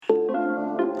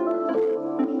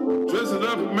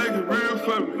can make it real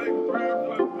for me.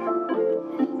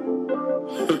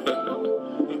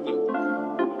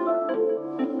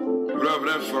 Whatever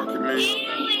that fucking means.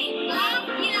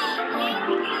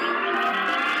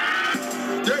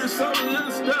 There's something in the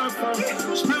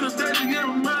styrofoam. Spend a day to get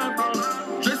my mind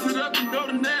blown. Dress it up and go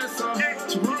to Nassau.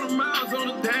 200 miles on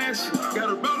the dash. Got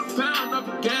about a pound up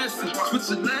of gas.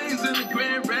 Switching lanes in the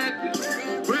Grand Rapids.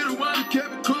 We the one that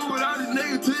kept it cool with all these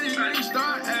niggas till these niggas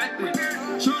start acting.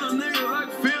 Shoot a nigga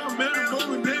like film, man.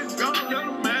 Moving niggas gone, let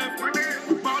them have.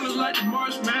 We ballin' like the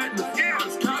March Madness. All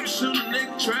these cops shoot a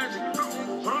nigga tragic.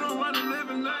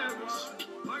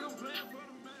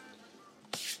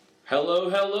 Hello,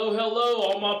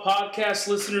 all my podcast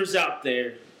listeners out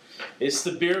there. It's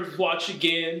the Beer Watch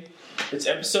again. It's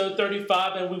episode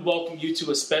 35, and we welcome you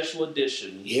to a special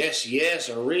edition. Yes,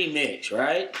 a remix,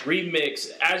 right?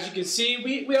 Remix. As you can see,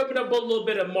 we opened up a little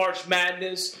bit of March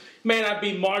Madness. May not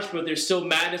be March, but there's still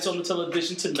madness on the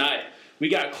television tonight. We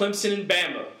got Clemson and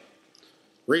Bama.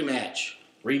 Rematch.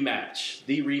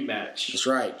 The rematch. That's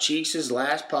right. Cheeks'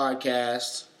 last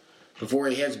podcast before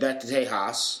he heads back to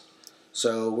Tejas.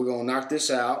 So we're going to knock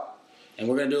this out, and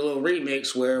we're going to do a little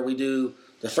remix where we do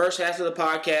the first half of the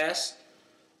podcast,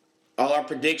 all our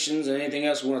predictions and anything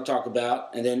else we want to talk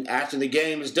about, and then after the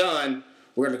game is done,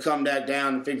 we're going to come back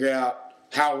down and figure out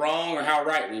how wrong or how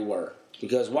right we were.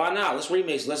 Because why not? Let's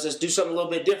remix. Let's just do something a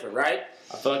little bit different, right?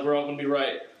 I feel like we're all going to be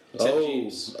right. Except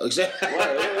Jeebs. Exactly.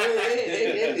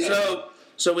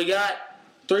 So we got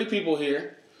 3 people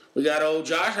here. We got old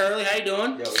Josh Hurley. How you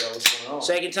doing? Yo, what's going on?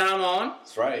 Second time on.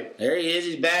 That's right. There he is.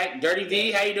 He's back. Dirty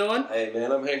V, how you doing? Hey, man,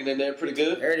 I'm hanging in there pretty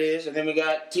good. There it is. And then we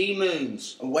got T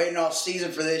Moons. I'm waiting off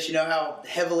season for this. You know how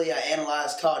heavily I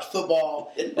analyze college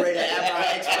football. Ready to have my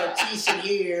expertise in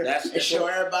here and show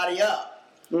everybody up.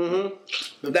 Mm-hmm.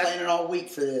 Been planning all week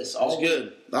for this. That's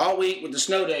good. All week with the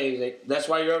snow days. That's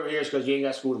why you're over here is because you ain't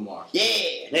got school tomorrow.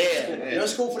 Yeah. No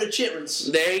school for the childrens.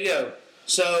 There you go.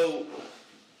 So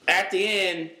at the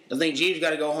end, I think Jeebs got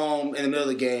to go home in the middle of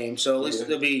the game. So at least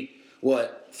there'll be, 4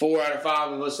 out of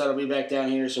 5 of us that'll be back down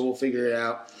here, so we'll figure it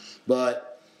out.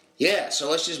 But, yeah, so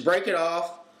let's just break it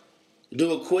off.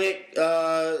 Do a quick,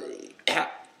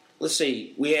 let's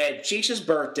see. We had Cheeks'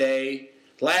 birthday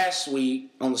last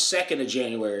week on the 2nd of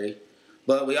January,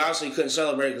 but we obviously couldn't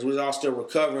celebrate because we was all still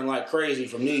recovering like crazy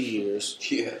from New Year's.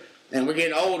 Yeah. And we're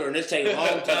getting older, and it's taking a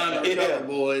long time to recover,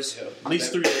 boys. Yeah. At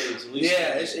least 3 days.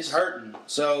 It's hurting.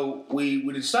 So we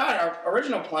decided, our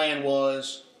original plan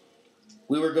was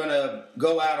we were going to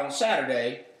go out on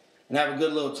Saturday and have a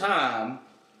good little time,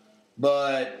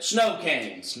 but snow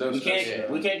came. We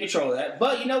can't control that.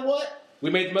 But you know what? We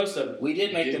made the most of it. We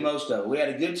did make the most of it. We had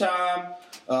a good time.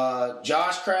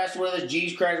 Josh crashed with us.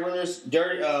 Jeebs crashed with us.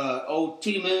 Old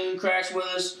T Moon crashed with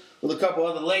us with a couple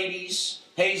other ladies.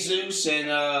 Jesus and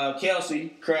Kelsey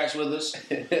crashed with us.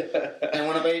 And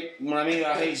when I mean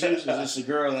about Jesus, is just a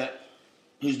girl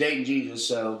who's dating Jesus,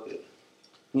 so,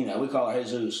 we call her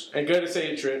Jesus. And good to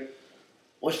see you, Trent.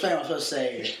 Which thing am I supposed to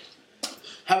say?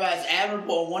 How about it's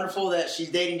admirable and wonderful that she's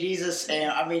dating Jesus,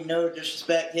 and I mean no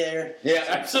disrespect here. Yeah,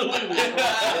 absolutely.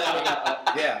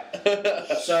 Yeah.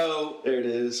 So, there it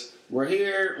is. We're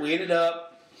here.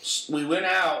 We went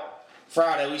out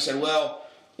Friday. We said, well,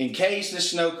 in case the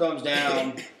snow comes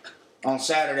down on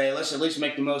Saturday, let's at least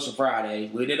make the most of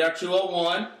Friday. We did our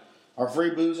 201, our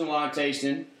free booze and wine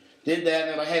tasting. Did that, and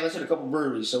they're like, hey, let's hit a couple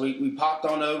breweries. So we popped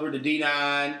on over to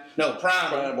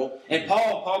Primal. And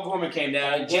Paul Gorman came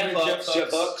down. Jeff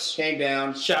Bucks came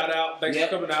down. Shout out. Thanks for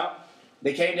coming out.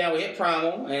 They came down. We hit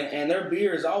Primal, and their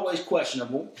beer is always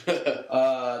questionable. It's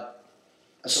a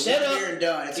one beer and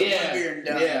done.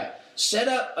 Yeah. Set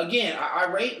up, again, I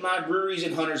rate my breweries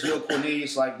in Huntersville,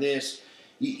 Cornelius like this.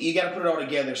 You got to put it all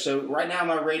together. So right now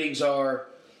my ratings are,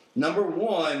 number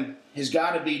 1 has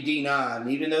got to be D9,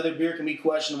 even though their beer can be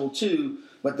questionable too.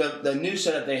 But the new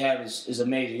setup they have is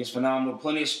amazing. It's phenomenal.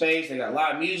 Plenty of space. They got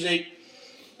live music,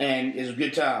 and it's a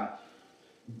good time.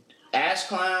 Ass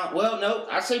Clown,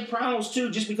 I'd say Primal's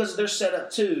too, just because of their setup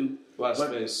too. A lot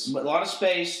of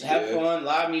space. Have fun,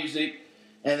 live music.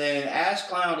 And then Ass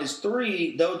Clown is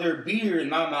 3, though their beer, in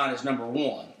my mind, is number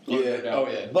 1.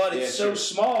 Yeah. But it's so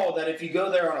small that if you go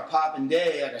there on a popping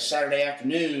day, like a Saturday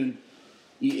afternoon,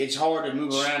 it's hard to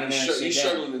move around and sit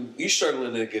down. You're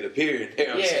struggling to get a beer in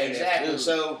there. Yeah, exactly.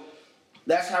 So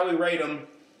that's how we rate them.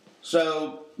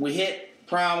 So we hit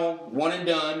Primal, one and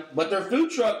done. But their food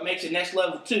truck makes it next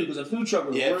level, too, because the food truck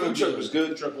was really good. Food truck was good.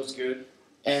 Food truck was good.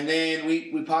 And then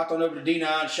we popped on over to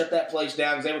D9, shut that place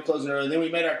down because they were closing early. Then we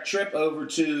made our trip over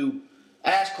to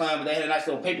Ass Clown, but they had a nice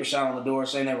little paper sign on the door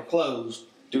saying they were closed.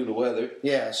 Due to weather.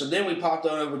 Yeah, so then we popped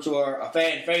on over to a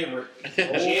fan favorite.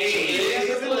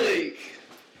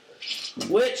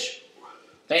 which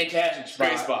fantastic spot.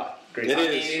 Great spot. Great It spot.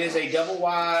 is. It is a double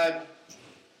wide.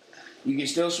 You can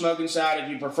still smoke inside if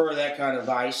you prefer that kind of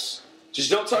ice. Just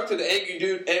don't talk to the angry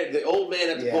dude, the old man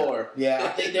at the bar. Yeah, I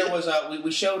think there was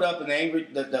we showed up and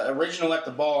the original at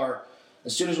the bar.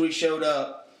 As soon as we showed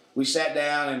up, we sat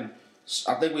down and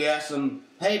I think we asked him,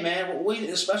 "Hey man, what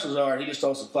the specials are?" And he just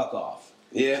told us to fuck off.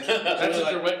 Yeah. That's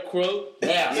a direct quote.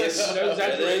 Yeah. Yes.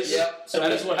 That is. Yep. So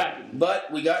that is what happened.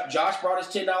 But Josh brought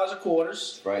us $10 of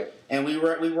quarters, Right. and we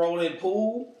rolled in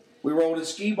pool, we rolled in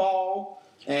skee ball,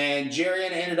 and Jerry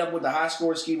ended up with the high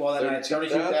score skee ball that night,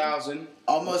 32,000.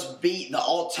 Almost beat the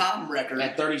all-time record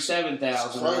At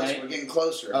 37,000, Close. right? We're getting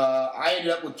closer. I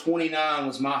ended up with 29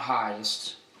 was my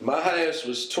highest. My highest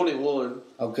was 21.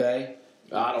 Okay.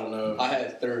 I don't know. I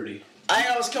had 30. I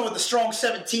always come with a strong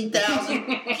 17,000.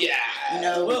 Yeah. You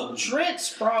know, Well, Trent's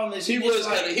problem is He was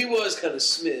kind of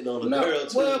smitten on a girl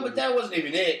too. well, but that wasn't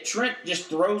even it. Trent just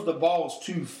throws the balls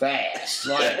too fast.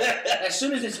 Like as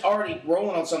soon as it's already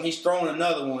rolling on something, he's throwing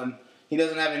another one. He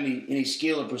doesn't have any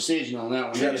skill or precision on that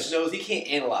one. Trent just knows he can't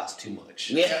analyze too much.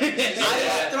 Yeah.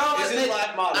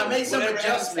 I made some Whatever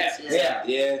adjustments. happens. Yeah.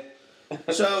 Yeah.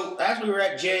 So as we were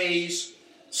at Jay's,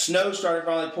 snow started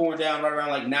finally pouring down right around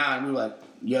like 9. We were like,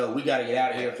 "Yo, we got to get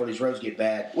out of here before these roads get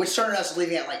bad." Which turned us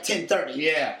leaving at like 10:30.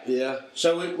 Yeah. Yeah.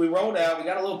 So we rolled out. We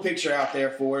got a little picture out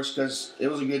there for us because it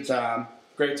was a good time.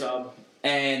 Great time.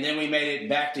 And then we made it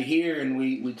back to here, and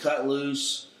we cut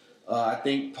loose. I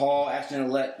think Paul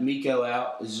accidentally let Miko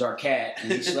out. This is our cat,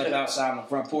 and he slept outside on the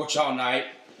front porch all night.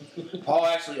 Paul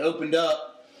actually opened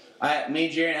up. Me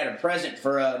and Jaron had a present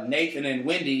for Nathan and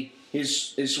Wendy,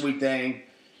 his sweet thing.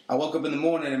 I woke up in the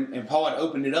morning, and Paul had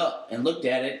opened it up and looked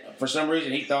at it. For some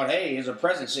reason, he thought, "Hey, there's a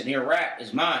present sitting here wrapped.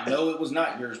 It's mine." No, it was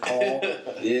not yours, Paul.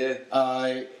 Yeah.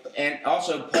 And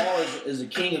also, Paul is the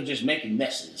king of just making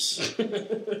messes.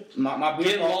 My beer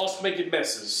Getting pong, lost making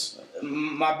messes.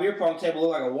 my beer pong table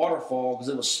looked like a waterfall because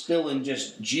it was spilling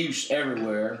just juice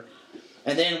everywhere.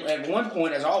 And then at one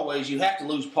point, as always, you have to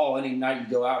lose Paul any night you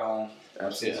go out on.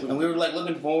 Absolutely. And we were like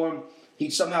looking for him. He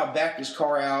somehow backed his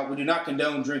car out. We do not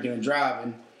condone drinking and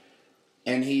driving.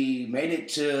 And he made it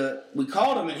to. We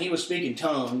called him and he was speaking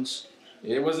tongues.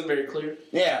 It wasn't very clear.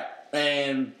 Yeah,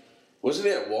 and. Wasn't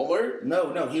it at Walmart?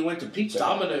 No, he went to Pizza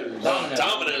Hut. Domino's.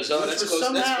 Domino's. Oh, Which that's was close.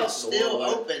 somehow That's close to still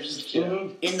Walmart. open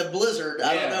Mhm. in the blizzard.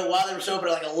 I Yeah. don't know why they were so open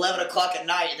at like 11 o'clock at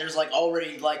night. There's like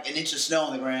already like an inch of snow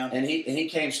on the ground. And he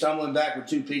came stumbling back with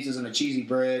 2 pizzas and a cheesy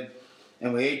bread,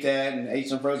 and we ate that and ate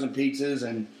some frozen pizzas,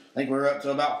 and I think we were up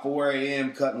till about 4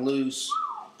 a.m. cutting loose.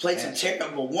 Played some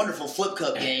terrible, wonderful flip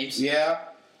cup games. Yeah,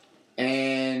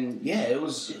 and yeah, it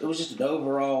was just an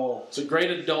overall It's a great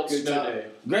adult good snow time. day.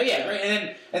 Great, yeah, great.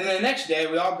 And then the next day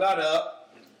we all got up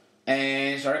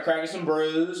and started cracking some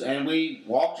brews, and we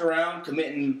walked around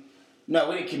committing. No,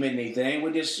 we didn't commit anything.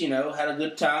 We just had a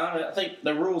good time. I think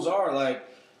the rules are like,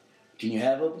 can you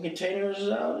have open containers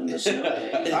out in the snow?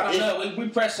 I don't know. We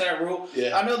pressed that rule.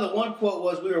 Yeah. I know the one quote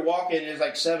was we were walking. There's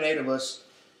like 7, 8 of us.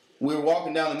 We were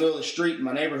walking down the middle of the street in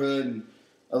my neighborhood, and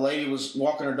a lady was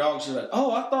walking her dog. She was like, "Oh,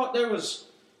 I thought there was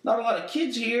not a lot of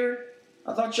kids here.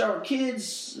 I thought y'all were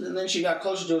kids." And then she got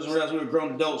closer to us and realized we were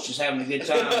grown adults just having a good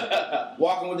time.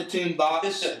 Walking with a tune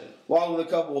box, walking with a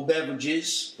couple of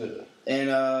beverages.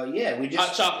 And, we just...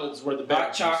 Hot chocolates were the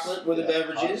beverages. Hot chocolate were the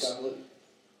beverages.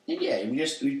 And,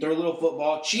 we threw a little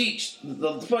football. Cheeks.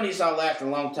 The funniest I laughed in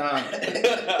a long time.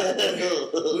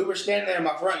 We were standing there in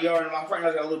my front yard, and my front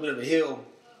yard's got a little bit of a hill.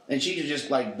 And Cheeks was just,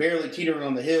 like, barely teetering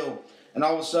on the hill. And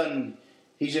all of a sudden,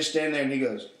 he's just standing there, and he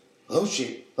goes, oh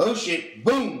shit,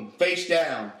 boom, face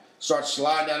down. Starts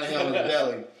sliding down the hill in his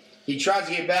belly. He tries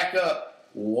to get back up,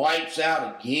 wipes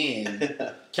out again.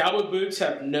 Cowboy boots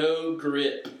have no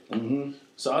grip. Mm-hmm.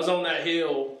 So I was on that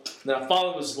hill, and I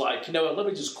finally was like, you know what, let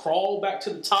me just crawl back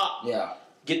to the top, Yeah.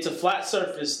 get to flat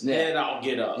surface, then I'll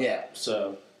get up. Yeah.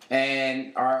 So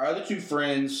And our other 2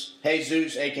 friends,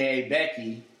 Jesus, a.k.a.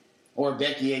 Becky, or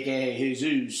Becky, a.k.a.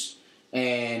 Jesus,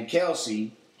 and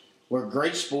Kelsey, were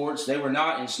great sports. They were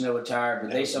not in snow attire,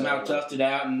 but they somehow toughed it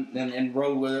out and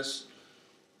rode with us.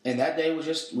 And that day was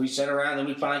just, we sat around, and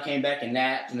we finally came back and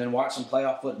napped, and then watched some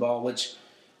playoff football, which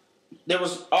there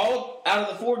was all, out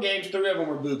of the 4 games, 3 of them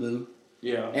were boo-boo.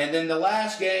 yeah. And then the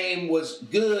last game was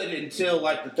good until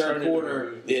like the third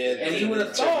quarter. Yeah. And you would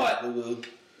have thought,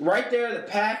 right there, the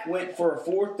Pack went for a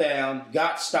 4th down,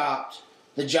 got stopped.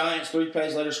 The Giants, 3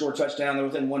 plays later, scored a touchdown. They're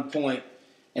within 1 point.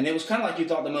 And it was kind of like you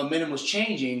thought the momentum was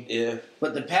changing. Yeah.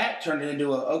 But the Pack turned it into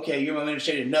your momentum's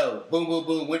changing. No. Boom, boom,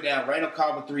 boom, went down. Randall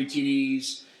Cobb with 3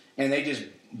 TDs. And they just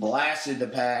blasted the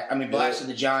Pack. Blasted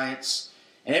the Giants.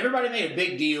 And everybody made a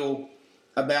big deal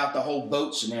about the whole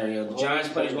boat scenario. The Giants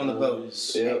players on the boat.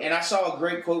 Yep. And I saw a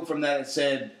great quote from that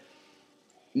said,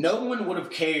 no one would have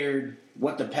cared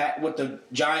what the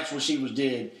Giants receivers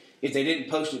did if they didn't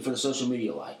post it for the social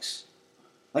media likes.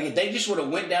 Like, if they just would have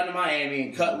went down to Miami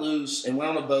and cut loose and went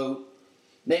on a boat,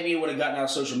 maybe it would have gotten out of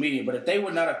social media. But if they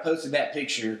would not have posted that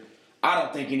picture, I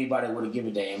don't think anybody would have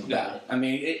given a damn about it. I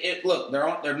mean, look,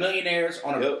 they're millionaires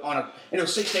on a and it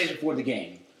was 6 days before the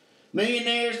game.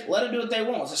 Millionaires, let them do what they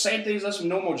want. It's the same thing as us with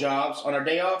normal jobs. On our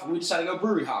day off, we decide to go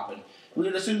brewery hopping.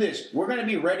 Let's do this. We're going to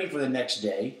be ready for the next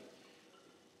day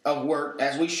of work,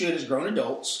 as we should as grown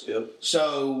adults. Yep.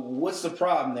 So what's the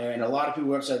problem there? And a lot of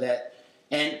people were upset that.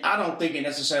 And I don't think it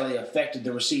necessarily affected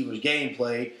the receiver's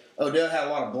gameplay. Odell had a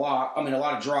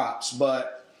lot of drops.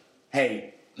 But,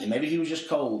 hey, maybe he was just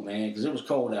cold, man, because it was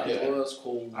cold out there. It was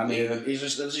cold. I mean,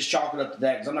 let's just chalk it up to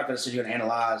that, because I'm not going to sit here and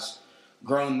analyze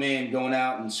grown men going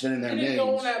out and spending their He didn't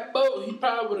millions. go on that boat, he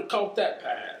probably would have caught that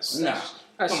pass. No.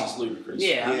 That's Come just on. ludicrous.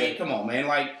 Yeah, I mean, come on, man.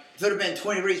 Like, if it would have been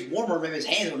 20 degrees warmer, maybe his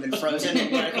hands would have been frozen.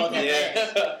 And might have caught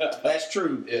that pass. that's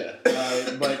true. Yeah.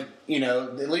 But,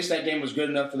 at least that game was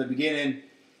good enough for the beginning,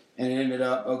 and it ended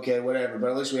up, okay, whatever. But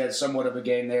at least we had somewhat of a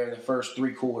game there in the first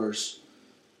 3 quarters.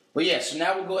 But, yeah, so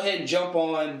now we'll go ahead and jump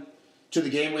on to the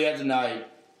game we had tonight.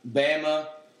 Bama,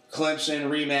 Clemson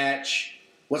rematch.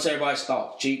 What's everybody's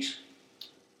thought? Cheeks?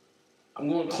 I'm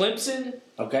going Clemson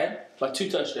Okay. by 2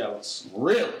 touchdowns.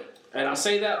 Really? And I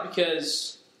say that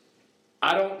because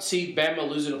I don't see Bama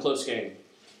losing a close game.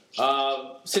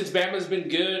 Since Bama's been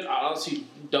good, I honestly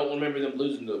don't remember them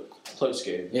losing a close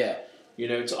game. Yeah.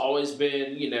 It's always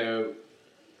been, at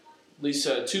least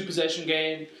a 2-possession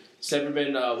game. It's never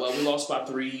been, we lost by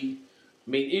 3. I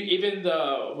mean, even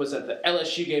the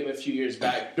LSU game a few years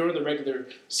back, during the regular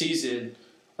season,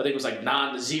 I think it was like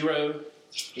 9-0,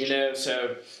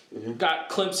 so got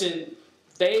Clemson.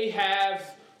 They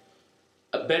have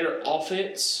a better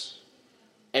offense,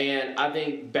 and I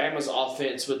think Bama's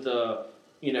offense with the,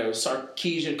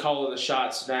 Sarkisian calling the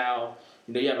shots now.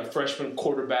 You have a freshman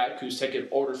quarterback who's taking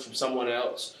orders from someone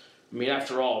else. I mean,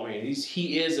 after all,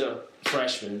 he is a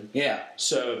freshman. Yeah.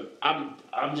 So part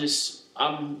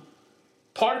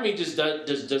of me just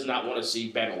does not want to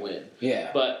see Bama win.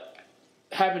 Yeah. But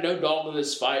having no dog in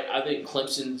this fight, I think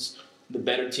Clemson's the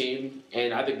better team,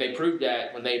 and I think they proved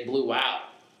that when they blew out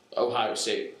Ohio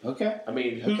State. Okay. I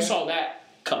mean, who saw that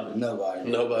coming? Nobody.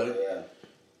 Nobody. Yeah.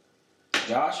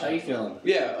 Josh, how you feeling?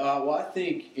 Yeah, well, I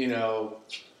think, I'm going to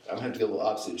have to go a little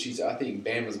opposite. I think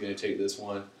Bama's going to take this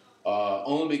one,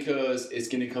 only because it's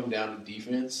going to come down to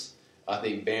defense. I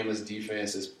think Bama's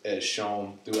defense has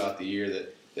shown throughout the year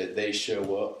that they show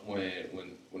up when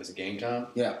it's game time.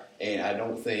 Yeah. And I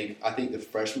think the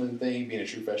freshman thing, being a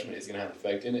true freshman, is going to have an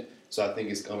effect in it. So I think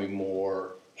it's going to be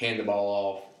more hand the ball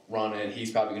off, running. He's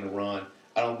probably going to run.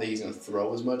 I don't think he's going to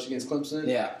throw as much against Clemson.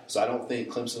 Yeah. So I don't think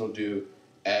Clemson will do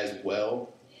as well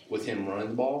with him running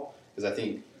the ball, because I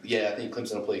think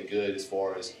Clemson will play good as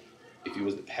far as if he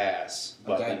was to pass.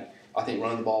 But Okay. I think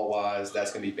running the ball wise,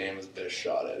 that's going to be Bama's best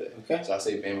shot at it. Okay. So I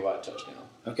say Bama by a touchdown.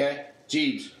 Okay.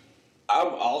 Jeebs. I'm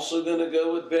also going to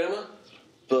go with Bama,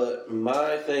 but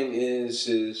my thing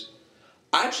is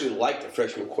I actually like the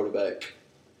freshman quarterback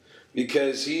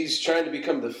because he's trying to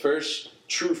become the first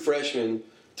true freshman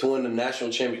to win the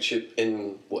national championship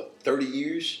in, 30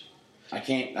 years? I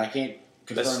can't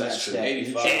confirm that true. stat.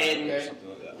 85 And- or something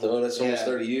like that. So that's almost Yeah.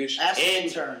 30 years. Ask the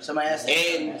intern. Somebody asked the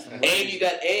intern.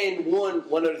 And one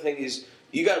other thing is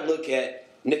you got to look at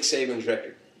Nick Saban's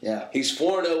record. Yeah. He's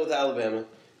 4-0 with Alabama.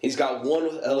 He's got 1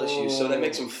 with LSU, so that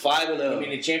makes him 5-0. You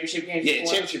mean the championship games? Yeah,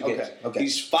 championship games. Okay.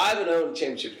 He's 5-0 in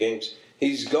championship games.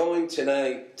 He's going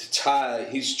tonight to tie.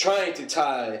 He's trying to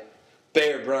tie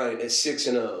Bear Bryant at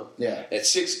 6-0. Yeah. At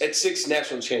six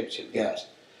national championship games.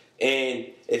 Yeah. And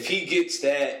if he gets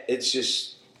that, it's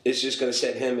just going to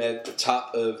set him at the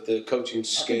top of the coaching I think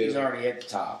scale. he's already at the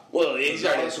top. Well, he's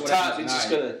already at the top.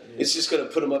 It's just going to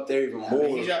put him up there even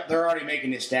more. They're already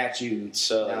making his statue.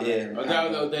 So, down yeah. there.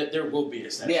 No, there will be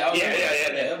a statue. Yeah.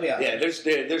 Yeah. He'll be out. Yeah, there's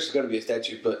going to be a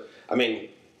statue, but I mean,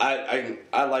 I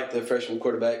like the freshman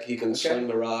quarterback. He can sling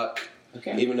the rock,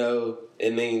 even though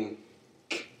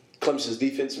Clemson's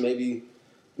defense maybe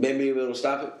be able to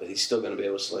stop it, but he's still going to be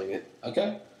able to sling it.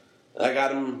 Okay. I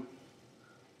got him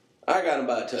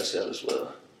by a touchdown as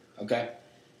well. Okay.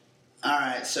 All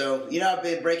right, so I've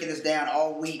been breaking this down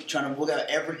all week, trying to look out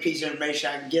every piece of information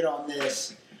I can get on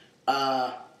this,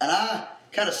 and I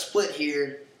kind of split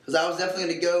here because I was definitely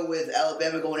going to go with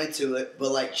Alabama going into it,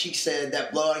 but like Cheek said,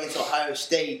 that blowout against Ohio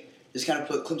State just kind of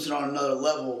put Clemson on another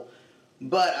level.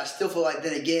 But I still feel like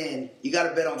then again, you got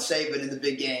to bet on Saban in the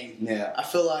big game. Yeah. I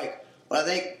feel like I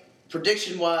think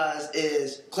prediction-wise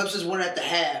is Clemson's winning at the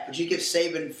half, but you give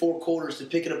Saban 4 quarters to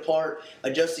pick it apart,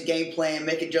 adjust the game plan,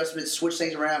 make adjustments, switch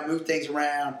things around, move things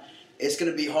around. It's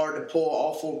going to be hard to pull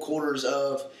all 4 quarters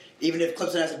of, even if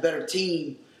Clemson has a better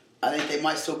team, I think they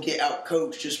might still get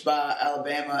out-coached just by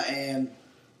Alabama and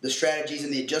the strategies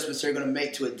and the adjustments they're going to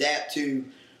make to adapt to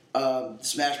the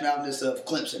smash-mouthness of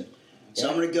Clemson. So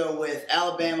I'm going to go with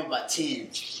Alabama by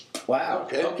 10. Wow.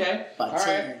 Okay. By All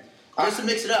 10. right. Just to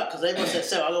mix it up, because they must have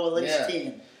 7. I'll go with at least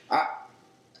 10.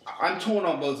 I'm torn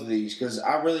on both of these because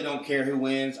I really don't care who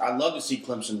wins. I love to see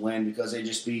Clemson win because they'd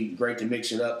just be great to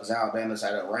mix it up because Alabama's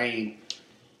had a reign.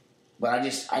 But I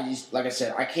just like I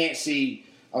said, I can't see.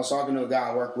 I was talking to a guy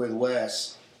I work with,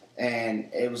 Wes, and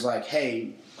it was like,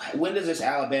 hey, when does this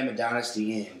Alabama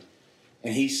dynasty end?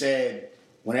 And he said,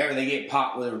 whenever they get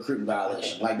popped with a recruiting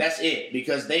violation. Like, that's it.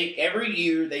 Because every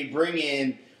year they bring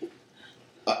in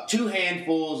 2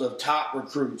 handfuls of top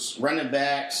recruits, running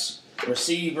backs,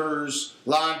 receivers,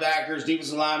 linebackers,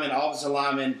 defensive linemen, offensive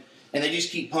linemen, and they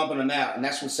just keep pumping them out. And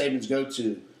that's what Saban's go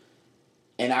to.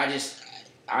 And I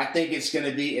think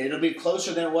it'll be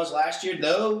closer than it was last year,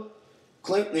 though.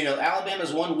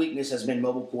 Alabama's one weakness has been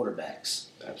mobile quarterbacks.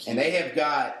 Absolutely. And they have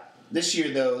got, this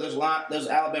year though, those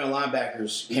Alabama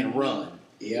linebackers can run.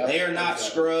 Yeah, they are not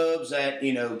scrubs that,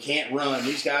 can't run.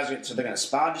 These guys so they're going to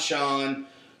spot Deshaun,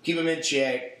 keep them in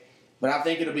check. But I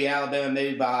think it'll be Alabama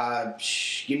maybe by,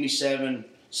 give me 7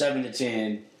 to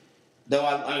 10. Though,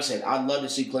 like I said, I'd love to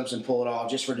see Clemson pull it off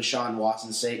just for Deshaun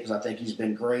Watson's sake because I think he's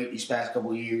been great these past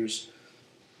couple of years.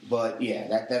 But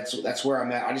yeah, that's where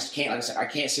I'm at. I just can't, like I said, I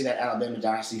can't see that Alabama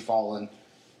dynasty falling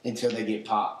until they get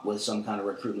popped with some kind of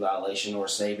recruiting violation or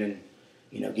Saban,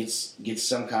 gets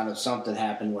some kind of something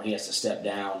happen where he has to step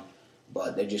down.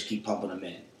 But they just keep pumping him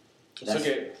in.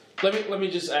 Okay, let me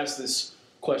just ask this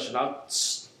question. I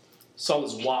saw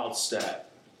this wild stat.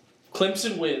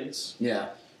 Clemson wins. Yeah.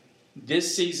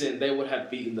 This season, they would have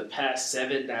beaten the past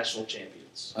 7 national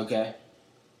champions. Okay.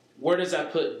 Where does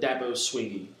that put Dabo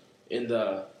Swinney in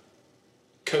the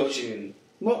coaching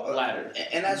ladder?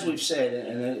 And as we've said,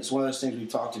 and it's one of those things we've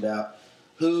talked about,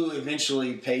 who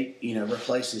eventually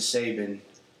replaces Saban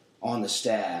on the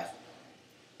staff.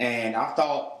 And I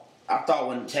thought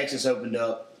when Texas opened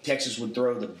up, Texas would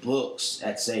throw the books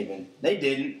at Saban. They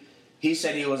didn't. He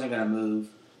said he wasn't going to move.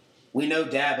 We know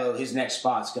Dabo, his next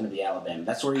spot's going to be Alabama.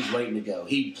 That's where he's waiting to go.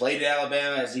 He played at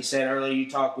Alabama, as he said earlier.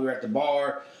 We were at the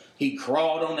bar. He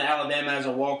crawled on to Alabama as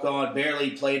a walk-on,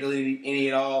 barely played any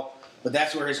at all. But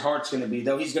that's where his heart's going to be.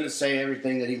 Though he's going to say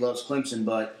everything that he loves Clemson,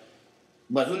 but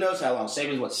who knows how long?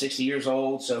 Saban's, 60 years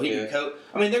old, so he can coach.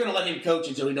 I mean, they're going to let him coach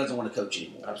until he doesn't want to coach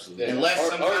anymore. Absolutely. Unless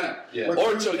or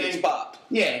until he gets popped.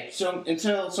 Yeah, so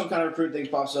until some kind of recruit thing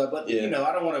pops up. But, I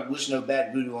don't want to wish no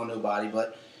bad voodoo on nobody.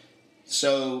 But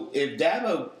so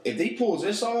if he pulls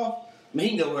this off, he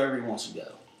can go wherever he wants to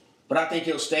go. But I think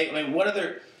he'll stay. I mean,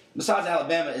 besides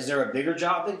Alabama, is there a bigger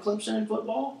job than Clemson in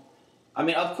football? I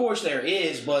mean, of course there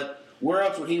is, but where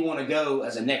else would he want to go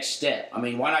as a next step? I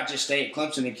mean, why not just stay at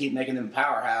Clemson and keep making them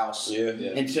powerhouse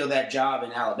until that job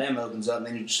in Alabama opens up and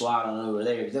then you slide on over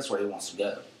there because that's where he wants to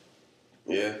go.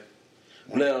 Yeah.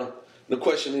 Now, the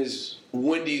question is,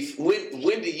 when do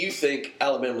you think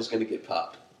Alabama's going to get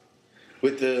popped?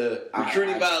 With the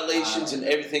recruiting violations and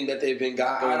everything that they've been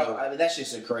going on. I mean, that's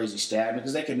just a crazy stat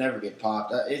because they could never get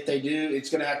popped. If they do,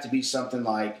 it's going to have to be something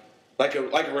like a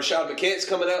Rashad McCants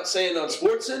coming out saying on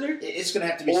SportsCenter. It's going to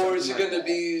have to be, or is it going to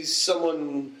be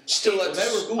someone still at the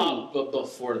school? Popped, but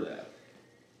before that,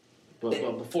 but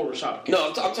before Rashad McCants. No,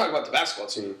 I'm talking about the basketball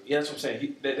team. Yeah, that's what I'm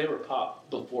saying. They were popped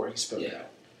before he spoke out.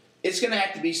 It's going to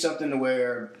have to be something to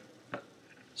where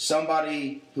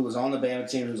somebody who was on the Bama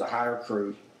team, who's a high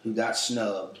recruit, who got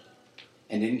snubbed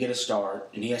and didn't get a start,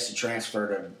 and he has to transfer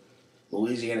to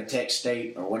Louisiana Tech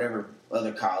State or whatever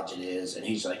other college it is, and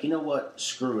he's like, you know what,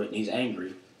 screw it, and he's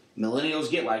angry.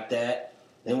 Millennials get like that.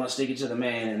 They want to stick it to the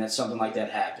man, and that's something like that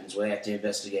happens where they have to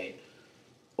investigate.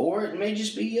 Or it may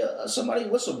just be somebody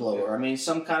whistleblower. I mean,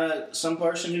 some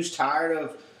person who's tired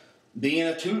of being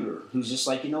a tutor, who's just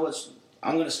like, you know what,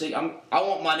 I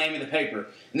want my name in the paper,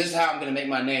 and this is how I'm going to make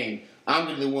my name. I'm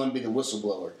going to be the one to be the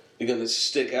whistleblower. You're going to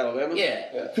stick Alabama?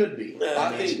 Yeah, could be.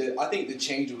 I think the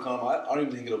change will come. I don't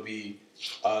even think it'll be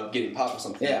getting popped or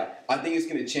something. Yeah. I think it's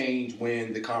going to change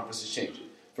when the conference is changing.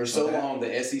 For so long,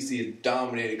 the SEC has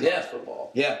dominated college football.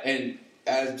 Yeah. And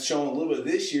as shown a little bit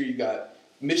this year, you got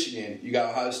Michigan, you got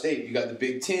Ohio State, you got the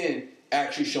Big Ten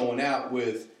actually showing out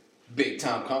with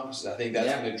big-time conferences. I think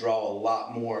that's going to draw a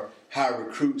lot more high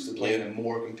recruits to play in a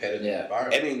more competitive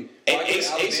environment. I mean,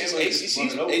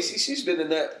 ACC's been in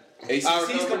that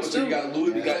ACC's coming through. You got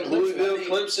Louisville. You got Louisville,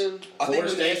 Clemson. I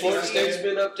think Florida State's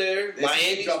been up there.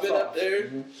 Miami's been up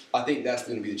there. I think that's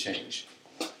going to be the change.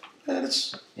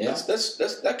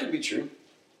 That could be true.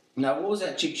 Now, what was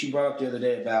that chick you brought up the other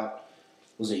day about?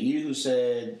 Was it you who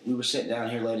said we were sitting down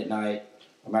here late at night?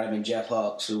 Or it might have been Jeff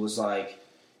Hucks who was like,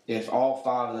 if all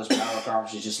 5 of those power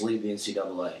conferences just leave the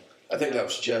NCAA. I think that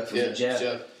was Jeff. Was it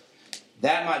Jeff?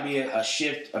 That might be a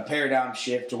shift, a paradigm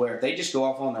shift to where if they just go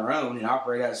off on their own and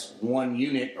operate as one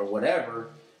unit or whatever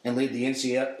and leave the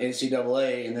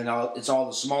NCAA, and then it's all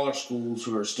the smaller schools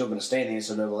who are still going to stay in the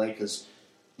NCAA because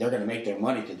they're going to make their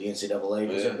money through the NCAA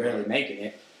because they're barely making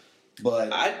it.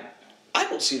 But I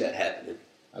don't see that happening.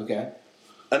 Okay.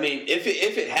 I mean, if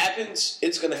it happens,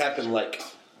 it's going to happen like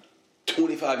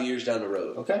 25 years down the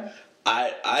road. Okay.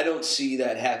 I don't see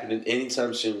that happening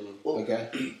anytime soon. Well,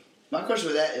 Okay. My question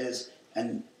with that is,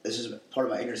 and this is part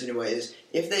of my ignorance anyway, is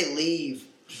if they leave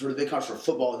for the big conference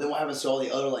for football, then what happens to all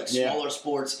the other smaller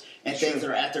sports and things that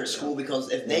are at their school? Because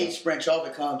if they branch off,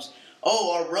 it comes,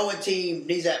 our rowing team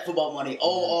needs that football money.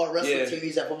 Our wrestling team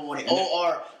needs that football money.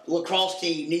 Our lacrosse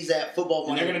team needs that football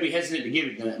money. And they're going to be hesitant to give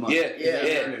it that money.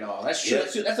 Yeah. All. That's true.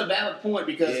 That's a valid point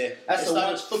because that's it's not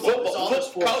just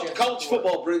football. College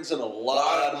football brings in a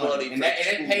lot of money. And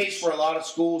it pays for a lot of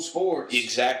school sports.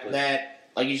 Exactly. That,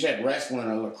 like you said, wrestling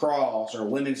or lacrosse or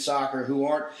women's soccer who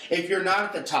aren't, if you're not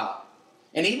at the top,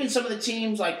 and even some of the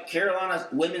teams like Carolina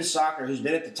women's soccer who's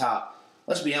been at the top,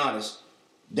 let's be honest,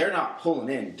 they're not pulling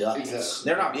in ducats. Exactly.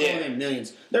 They're not pulling in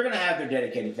millions. They're going to have their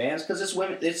dedicated fans because it's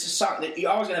women. It's a soccer.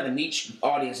 You're always going to have a niche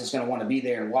audience that's going to want to be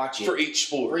there and watch it for each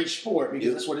sport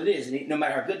because that's what it is, no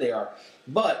matter how good they are.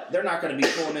 But they're not going to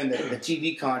be pulling in the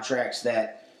TV contracts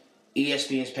that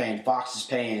ESPN's paying, Fox is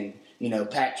paying.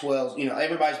 Pac-12's.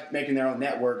 Everybody's making their own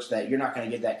networks that you're not going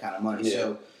to get that kind of money. Yeah.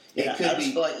 So it could I be.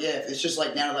 Just feel like it's just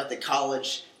like now, like the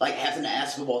college, like having to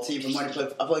ask the football team for money. I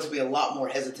feel like it'd be a lot more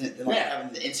hesitant than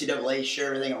having the NCAA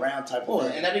share everything around type of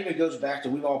thing. And that even goes back to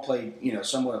we've all played,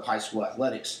 somewhat of high school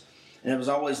athletics, and it was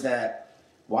always that.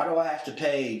 Why do I have to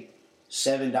pay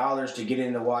 $7 to get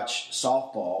in to watch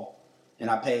softball, and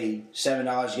I pay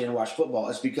 $7 to get in to watch football?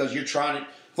 It's because you're trying to.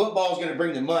 Football is going to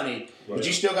bring the money, but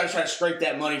you still got to try to scrape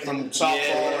that money from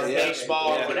softball or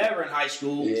baseball or whatever in high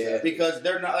school because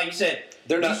they're not, like you said,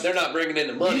 they're not bringing in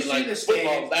the money like the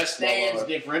football. The stands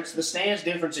difference. The stands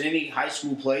difference in any high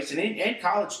school place and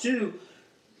college too.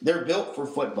 They're built for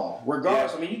football,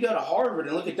 regardless. I mean, you go to Harvard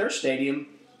and look at their stadium.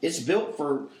 It's built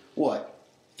for what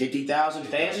 50,000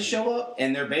 fans to show up,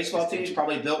 and their baseball team is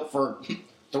probably built for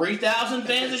 3,000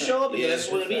 fans to show up.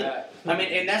 That's what it is. I mean,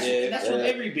 and that's with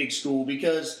every big school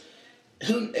because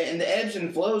and the ebbs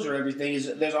and flows or everything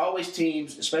is there's always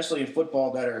teams, especially in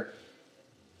football, they're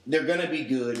going to be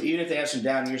good even if they have some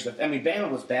down years. I mean, Bama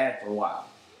was bad for a while,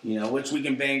 which we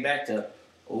can bang back to.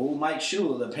 Mike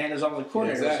Shula, the Panthers offensive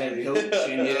coordinator, was head coach,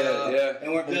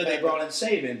 and weren't good. They brought in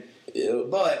Saban,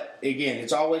 but again,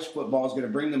 it's always football is going to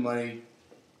bring the money.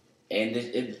 And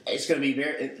it's going to be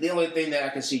the only thing that I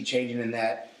can see changing in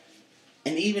that.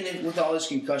 And even with all this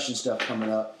concussion stuff coming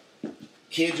up,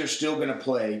 kids are still going to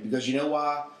play because you know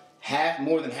why?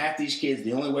 More than half these kids,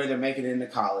 the only way they're making it into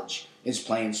college is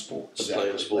playing sports.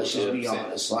 Let's just be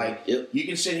honest. You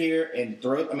can sit here and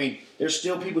throw. I mean, there's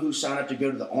still people who sign up to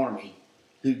go to the Army,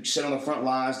 who sit on the front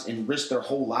lines and risk their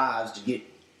whole lives to get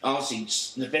honestly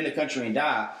defend the country and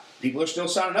die. People are still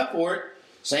signing up for it.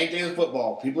 Same thing with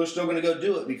football. People are still going to go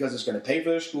do it because it's going to pay for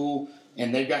their school,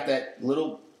 and they've got that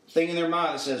little thing in their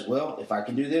mind that says, well, if I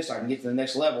can do this, I can get to the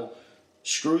next level.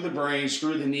 Screw the brain,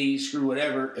 screw the knees, screw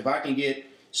whatever. If I can get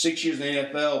 6 years in the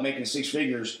NFL making 6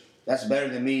 figures, that's better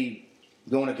than me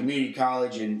going to community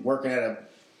college and working at a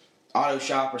auto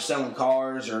shop or selling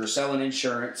cars or selling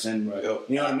insurance. And you know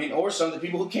what I mean? Or some of the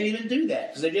people who can't even do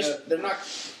that because they're not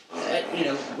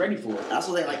ready for it. I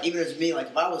also think, even as me,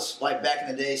 if I was, back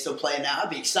in the day still playing now, I'd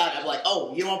be excited. I'd be like,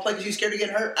 oh, you don't want to play because you're scared of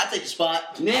getting hurt? I'll take the spot.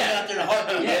 I'll get out there in a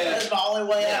heartbeat. That's my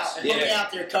only way out. Put me out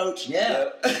there, coach. Yeah.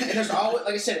 And there's always,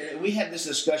 like I said, we had this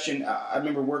discussion. I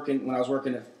remember I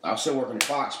was still working at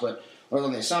Fox, but I was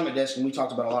on the assignment desk, and we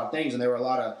talked about a lot of things, and there were a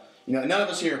lot of, none of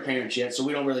us here are parents yet, so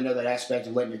we don't really know that aspect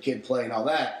of letting your kid play and all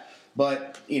that.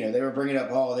 But, they were bringing up,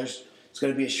 it's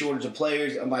going to be a shortage of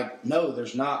players. I'm like, no,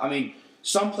 there's not. I mean,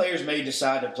 some players may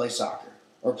decide to play soccer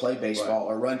or play baseball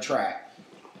or run track,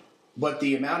 but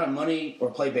the amount of money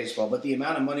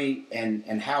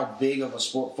and how big of a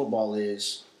sport football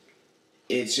is,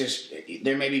 it's just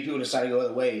there may be people decide to go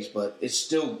other ways, but it's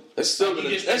still going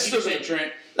to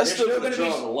Trent. That's still going to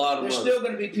draw a lot of money. There's still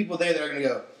going to be people there that are going to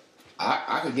go,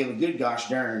 I could give a good gosh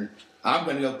darn. I'm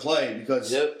going to go play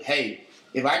because hey,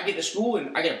 if I can get to school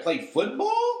and I got to play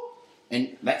football.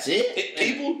 and that's it. Hit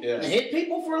people? Yeah. Hit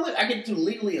people for a living. I get to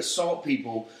legally assault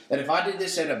people. That if I did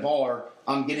this at a bar,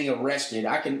 I'm getting arrested.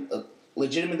 I can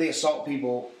legitimately assault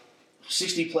people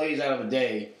 60 plays out of a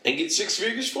day. And get 6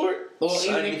 figures for it? Well,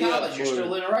 Sign even in me up college, you're for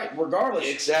still it. in the right. Regardless,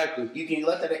 Exactly. you can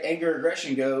let that anger,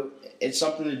 aggression go. It's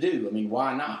something to do. I mean,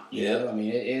 why not? You know? I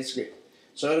mean, it's good.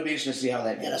 So it'll be interesting to see how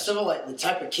that goes. Yeah, some of like the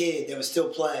type of kid that would still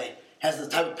play has the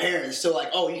type of parent that's still like,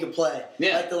 oh, you can play.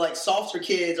 Yeah. Like the softer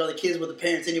kids are the kids with the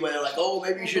parents anyway. They're like, oh,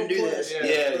 maybe you shouldn't do this.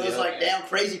 Yeah, But those down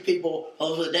crazy people,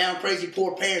 those down crazy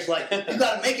poor parents, like, you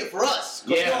got to make it for us.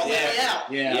 'Cause we're all the way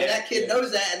out. Yeah. And that kid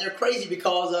knows that, and they're crazy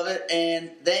because of it, and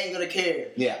they ain't gonna care.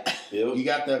 Yeah. Yep. You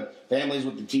got the families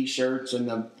with the T-shirts and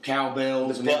the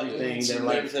cowbells and everything. They're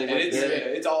like, everything And like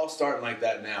that. it's all starting like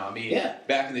that now. I mean, Yeah.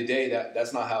 back in the day,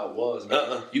 that's not how it was.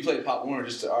 Man. You played Pop Warner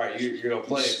just to, all right, you're going to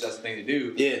play because that's the thing to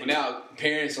do. Yeah. But now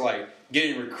parents are like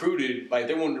getting recruited. Like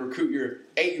they want to recruit your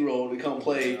 8-year-old to come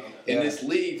play in this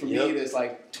league from me that's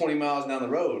like 20 miles down the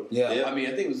road. Yeah. Yeah. I mean,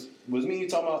 I think it was me you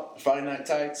talking about Friday Night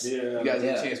Tights? Yeah. You guys get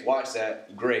Yeah. a chance to watch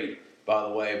that. Great, by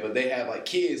the way. But they have like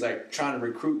kids like trying to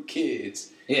recruit kids.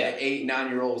 Yeah. Like 8,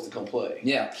 9-year-olds to come play.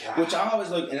 Yeah, which I always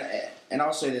look, and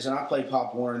I'll say this, and I played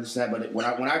Pop Warner and this and that, but when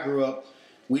I grew up,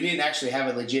 we didn't actually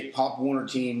have a legit Pop Warner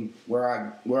team where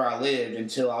I lived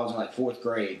until I was in like 4th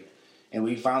grade, and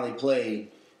we finally played,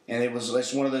 and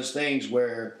it's one of those things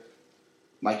where,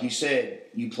 like you said,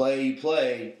 you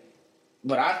play,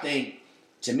 but I think,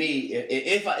 to me,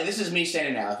 if this is me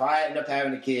saying it now, if I end up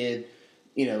having a kid,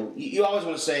 you always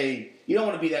want to say, you don't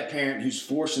want to be that parent who's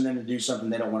forcing them to do something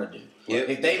they don't want to do. Yep.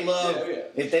 If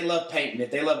they love painting,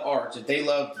 if they love arts, if they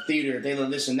love theater, if they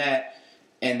love this and that,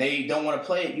 and they don't want to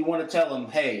play it, you want to tell them,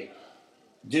 hey,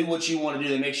 do what you want to do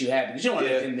that makes you happy. Because you don't want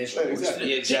to make them miserable. Exactly.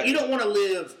 Yeah, exactly. You don't want to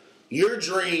live your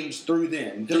dreams through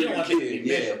them. Because you don't want them to be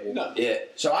miserable. No. Yeah.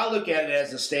 So I look at it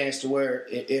as a stance to where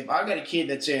if I got a kid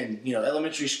that's in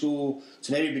elementary school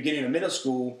to maybe beginning of middle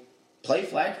school, play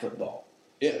flag football.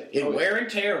 Yeah. Wear and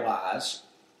tear wise,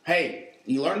 hey,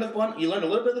 you learn a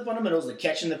little bit of the fundamentals, the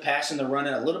catching, the passing, the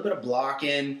running, a little bit of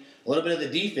blocking, a little bit of the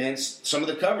defense, some of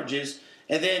the coverages,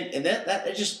 and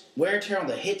that just wear and tear on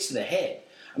the hits to the head.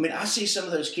 I mean, I see some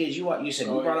of those kids. You said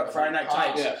you brought up Friday Night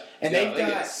Tights, and they've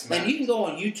got, and you can go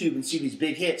on YouTube and see these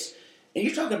big hits, and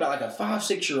you're talking about like a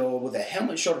 5-6-year-old with a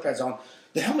helmet and shoulder pads on.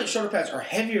 The helmet and shoulder pads are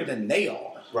heavier than they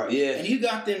are. Right. Yeah. And you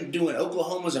got them doing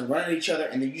Oklahomas and running at each other,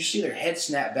 and then you see their head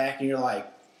snap back, and you're like,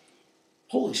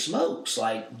 holy smokes,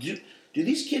 like, do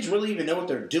these kids really even know what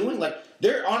they're doing? Like,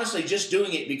 they're honestly just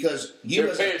doing it because you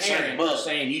Their as a parents signed parent them are up.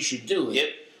 saying you should do it. Yep.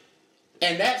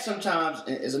 And that sometimes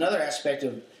is another aspect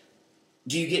of,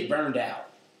 do you get burned out?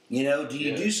 Do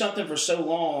you do something for so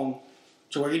long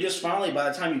to where you just finally, by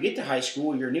the time you get to high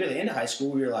school, you're near the end of high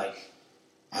school, you're like,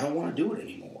 I don't want to do it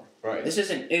anymore. Right. This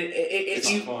isn't.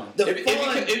 It's not fun.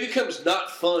 It becomes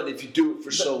not fun if you do it for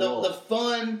so long. The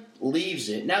fun leaves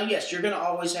it. Now, yes, you're going to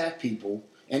always have people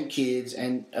and kids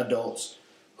and adults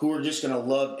who are just going to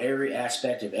love every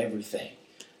aspect of everything.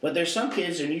 But there's some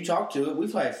kids, and you talk to it,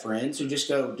 we've had friends who just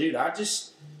go, dude, I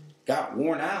just got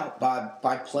worn out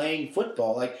by playing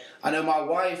football. Like, I know my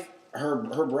wife, her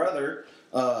brother,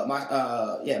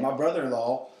 my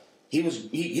brother-in-law,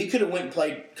 he could have went and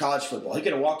played college football. He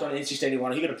could have walked on NC State. He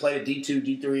could have played a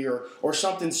D2, D3, or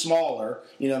something smaller.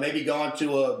 Maybe gone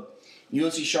to a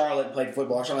UNC Charlotte and played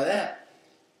football or something like that.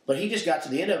 But he just got to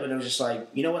the end of it and was just like,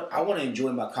 you know what? I want to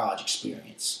enjoy my college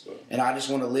experience, and I just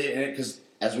want to live in it because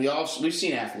we've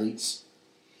seen athletes,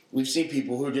 we've seen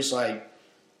people who are just like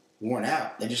worn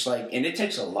out. They're just like, and it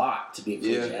takes a lot to be a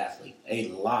collegiate athlete, a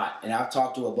lot. And I've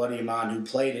talked to a buddy of mine who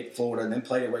played at Florida and then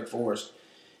played at Wake Forest.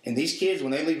 And these kids,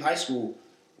 when they leave high school,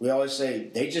 we always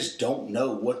say they just don't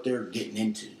know what they're getting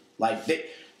into. Like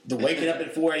the waking up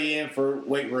at 4 a.m. for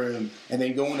weight room and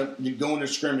then going to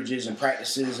scrimmages and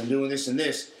practices and doing this and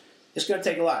this. It's going to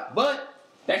take a lot. But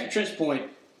back to Trent's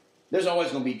point, there's always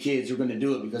going to be kids who are going to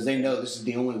do it because they know this is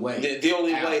the only way. The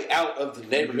only way out of the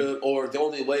neighborhood or the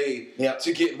only way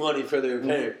to get money for their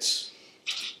parents.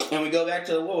 And we go back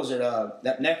to, what was it,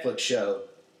 that Netflix show,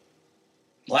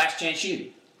 Last Chance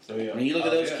Shooting. So, yeah. When you look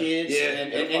at those kids,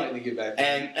 they're fighting to get back.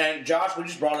 And Josh, we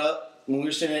just brought up when we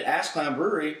were sitting at Ascalon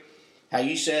Brewery, how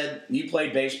you said you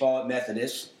played baseball at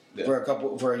Methodist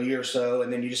for a year or so,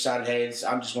 and then you decided, hey,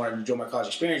 I just wanted to enjoy my college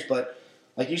experience. But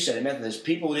like you said at Methodist,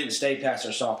 people didn't stay past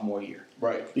their sophomore year,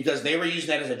 right? Because they were using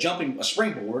that as a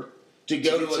springboard to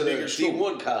go to a bigger school.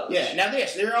 D1 college. Yeah. Now,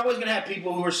 yes, they're always going to have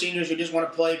people who are seniors who just want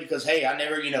to play because, hey, I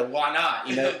never, why not?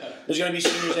 There's going to be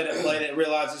seniors that play that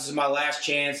realize this is my last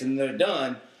chance and they're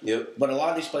done. Yep. But a lot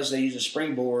of these places, they use as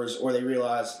springboards or they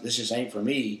realize this just ain't for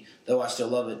me, though I still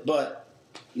love it. But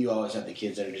you always have the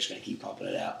kids that are just going to keep pumping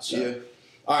it out. So. Yeah.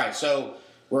 All right, so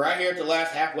we're right here at the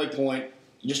last halfway point.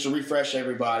 Just to refresh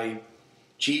everybody,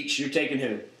 Cheech, you're taking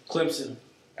who? Clemson.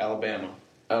 Alabama.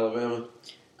 Alabama.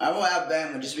 I'm going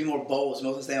Alabama just to be more bold. As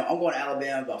most of the time, I'm going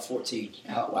Alabama about 14.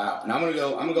 Oh, wow. And I'm gonna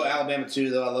go Alabama too,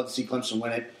 though. I love to see Clemson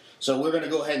win it. So we're gonna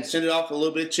go ahead and send it off with a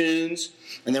little bit of tunes,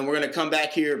 and then we're gonna come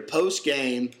back here post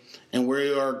game, and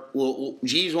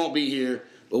Jeebs won't be here,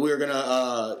 but we're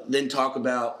gonna then talk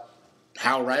about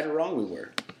how right or wrong we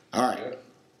were. All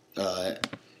right.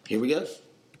 Here we go.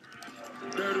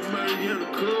 30 money in the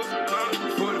cook,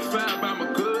 45 by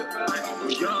my good.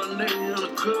 Young nigga in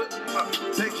the cook,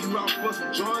 take you out for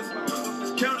some joints.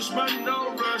 Count this money,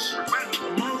 no rush.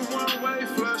 I'm on one way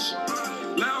flush.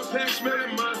 Loud pack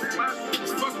smelling mustard.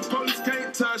 These fucking police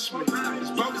can't touch me.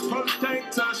 These bogus police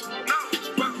can't touch me. These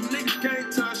fucking niggas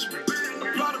can't touch me.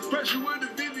 Apply the pressure with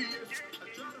the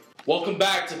VVS. Welcome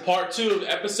back to part 2 of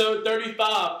episode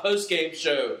 35 post-game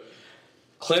show.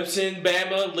 Clemson,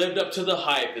 Bama lived up to the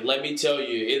hype, and let me tell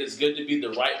you, it is good to be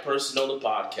the right person on the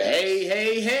podcast.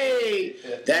 Hey.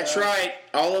 That's right.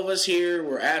 All of us here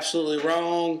were absolutely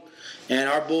wrong, and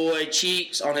our boy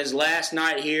Cheeks on his last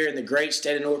night here in the great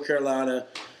state of North Carolina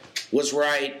was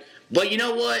right. But you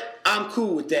know what? I'm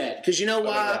cool with that, because you know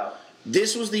why?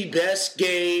 This was the best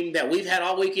game that we've had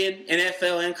all weekend,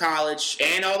 NFL and college,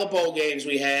 and all the bowl games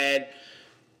we had.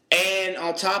 And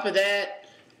on top of that,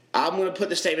 I'm going to put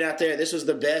the statement out there. This was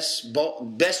the best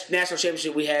national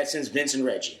championship we had since Vince and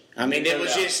Reggie. I mean, it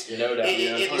was just,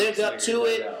 it lived up to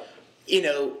it. You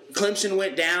know, Clemson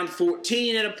went down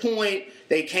 14 at a point.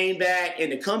 They came back,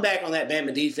 and the comeback on that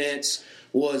Bama defense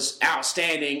was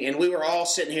outstanding. And we were all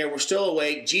sitting here. We're still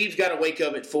awake. Jeebs got to wake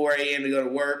up at 4 a.m. to go to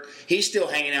work. He's still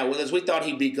hanging out with us. We thought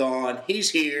he'd be gone. He's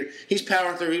here. He's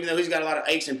powering through, even though he's got a lot of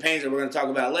aches and pains that we're going to talk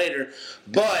about later.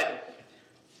 But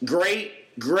great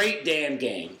damn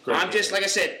game. Like I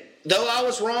said, though I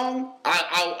was wrong,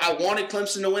 I wanted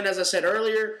Clemson to win, as I said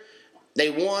earlier. They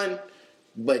won,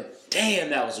 but damn,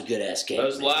 that was a good-ass game.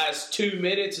 Those last 2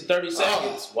 minutes and 30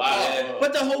 seconds. Wow.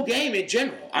 But the whole game in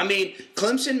general. I mean,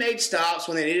 Clemson made stops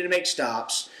when they needed to make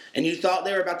stops, and you thought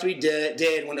they were about to be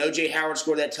dead when O.J. Howard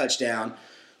scored that touchdown.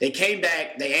 They came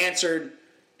back, they answered,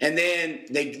 and then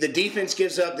the defense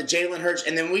gives up the Jalen Hurts,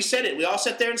 and then we said it. We all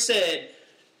sat there and said,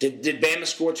 Did Bama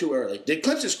score too early? Did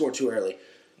Clemson score too early?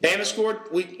 Bama scored.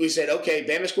 We said, okay,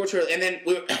 Bama scored too early. And then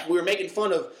we were making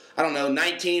fun of,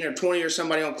 19 or 20 or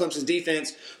somebody on Clemson's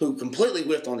defense who completely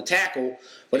whiffed on the tackle.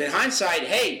 But in hindsight,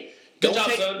 hey, don't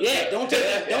take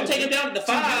him down to the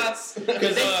 5.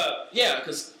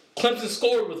 Because Clemson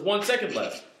scored with 1 second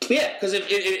left. Yeah, because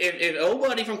if old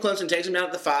buddy from Clemson takes him down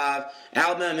to the 5,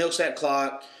 Alabama milks that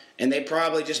clock, and they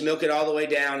probably just milk it all the way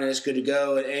down, and it's good to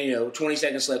go. And 20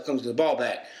 seconds left, comes the ball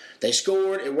back. They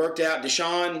scored. It worked out.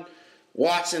 Deshaun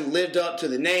Watson lived up to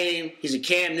the name. He's a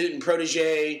Cam Newton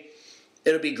protege.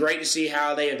 It'll be great to see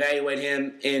how they evaluate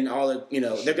him in all the.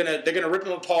 They're gonna rip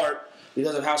him apart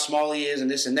because of how small he is and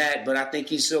this and that. But I think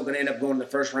he's still gonna end up going to the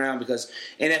first round because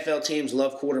NFL teams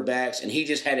love quarterbacks, and he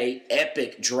just had an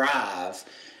epic drive.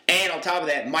 And on top of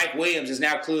that, Mike Williams is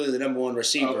now clearly the number 1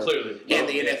 receiver in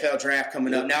the NFL draft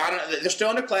coming up. Now, they're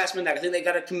still underclassmen. I think they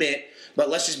got to commit. But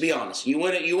let's just be honest. You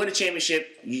win a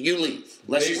championship, you leave.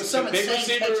 Big receiver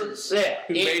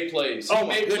who made plays. Oh,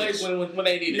 made plays when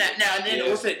they needed it. Now, and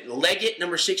then Leggett,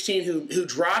 number 16, who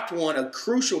dropped one, a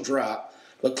crucial drop,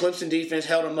 but Clemson defense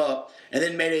held him up and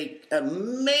then made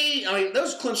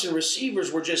those Clemson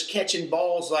receivers were just catching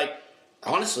balls like,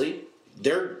 honestly,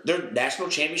 their national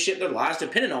championship, their lives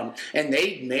depended on it, and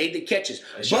they made the catches.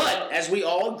 But as we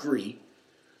all agree,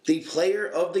 the player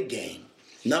of the game,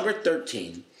 number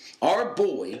 13, our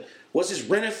boy, was his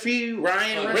Renfrew.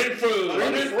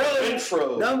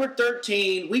 Number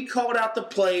 13. We called out the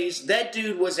plays. That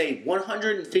dude was a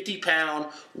 150-pound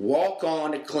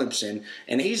walk-on at Clemson,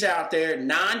 and he's out there,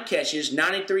 9 catches,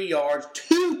 93 yards,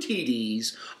 2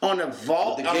 TDs on a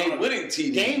vault. The game-winning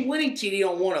TD. Game-winning TD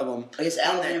on one of them. Against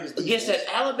that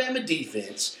Alabama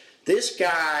defense. This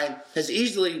guy has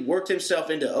easily worked himself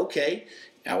into, okay,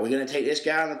 are we going to take this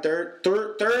guy in the third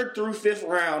through 5th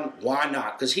round? Why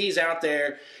not? Because he's out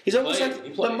there. He's almost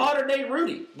like the modern-day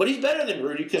Rudy. But he's better than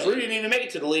Rudy because Rudy didn't even make it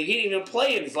to the league. He didn't even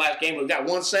play in his last game, but got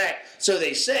 1 sack, so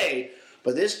they say.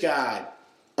 But this guy,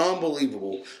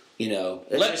 unbelievable.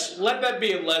 Let that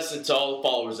be a lesson to all the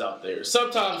followers out there.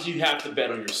 Sometimes you have to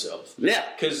bet on yourself. Yeah.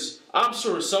 Because I'm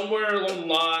sure somewhere along the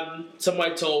line,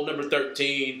 somebody told number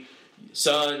 13,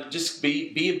 son, just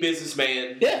be a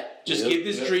businessman. Yeah. Just give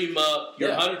this dream up. You're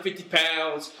 150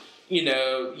 pounds.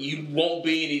 You won't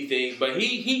be anything. But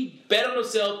he bet on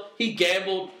himself. He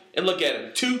gambled. and look at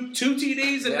him. Two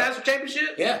TDs in the national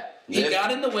championship? Yeah. He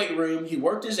got in the weight room. He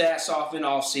worked his ass off in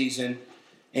off season,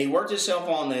 and he worked himself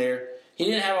on there. He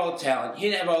didn't have all the talent. He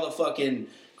didn't have all the fucking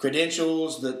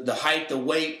credentials, the height, the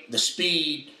weight, the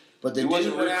speed. But the he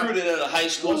wasn't recruited out of high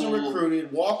school. Wasn't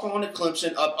recruited. Walk on to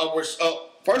Clemson.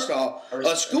 First of all,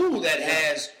 a school that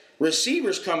has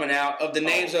receivers coming out of the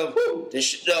names of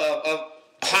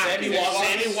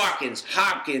Sammy Watkins,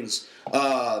 Hopkins,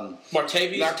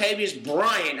 Martavius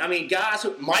Bryant. I mean, guys.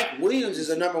 Mike Williams is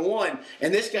the number one,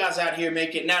 and this guy's out here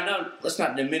making. Now, let's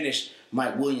not diminish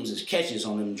Mike Williams' catches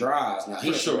on them drives. Now,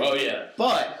 for sure. Oh yeah.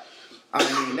 But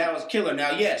I mean, that was killer.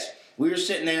 Now, yes, we were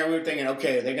sitting there. We were thinking,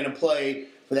 okay, they're going to play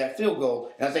for that field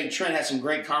goal. And I think Trent had some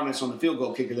great comments on the field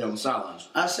goal kicker there on the sidelines.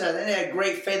 I said they had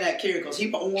great faith in that kicker because he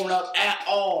wasn't warming up at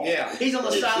all. Yeah. He's on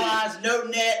the sidelines, no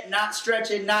net, not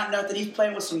stretching, not nothing. He's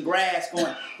playing with some grass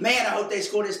going, man, I hope they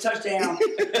score this touchdown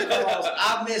because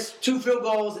I've missed 2 field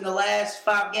goals in the last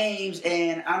 5 games,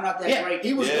 and I'm not that great.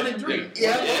 He was 1-3. He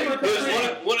was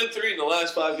 1-3 in the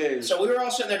last 5 games. So we were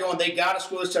all sitting there going, they got to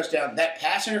score this touchdown. That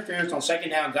pass interference on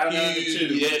second down got another 2.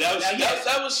 Yeah,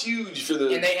 that was huge for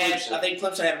the. And they had, I think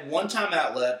Clemson had 1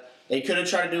 timeout left. They could have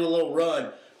tried to do a little run.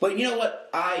 But you know what?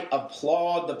 I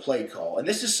applaud the play call. And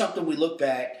this is something we look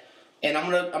back, and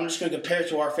I'm just gonna compare it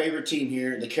to our favorite team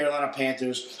here, the Carolina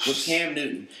Panthers, with Cam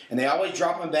Newton. And they always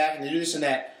drop him back and they do this and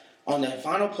that. On the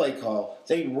final play call,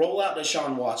 they roll out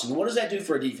Deshaun Watson. What does that do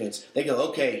for a defense? They go,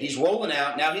 okay, he's rolling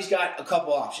out. Now he's got a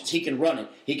couple options. He can run it.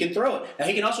 He can throw it. Now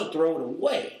he can also throw it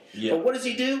away. Yeah. But what does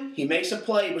he do? He makes a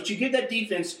play. But you give that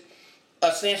defense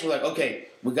a stance where, like, okay,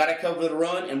 we got to cover the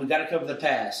run and we got to cover the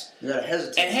pass. You got to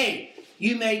hesitate. And hey,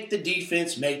 you make the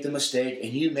defense make the mistake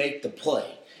and you make the play.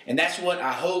 And that's what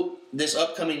I hope this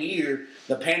upcoming year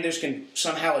the Panthers can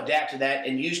somehow adapt to that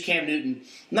and use Cam Newton,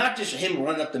 not just him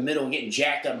running up the middle and getting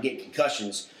jacked up and getting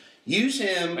concussions. Use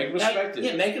him. Make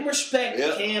him respect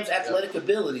Cam's athletic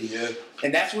ability. Yeah.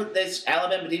 And that's what this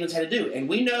Alabama defense had to do. And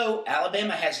we know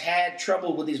Alabama has had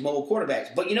trouble with these mobile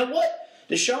quarterbacks. But you know what?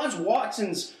 Deshaun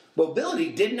Watson's mobility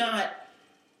did not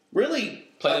really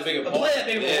play that big of a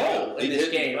role in this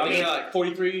game. I mean, like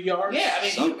 43 yards? Yeah,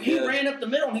 I mean, he ran up the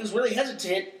middle and he was really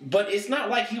hesitant, but it's not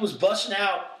like he was busting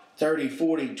out 30,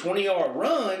 40, 20-yard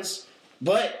runs,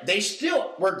 but they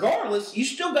still, regardless, you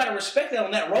still got to respect that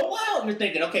on that rollout. And you're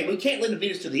thinking, okay, we can't let them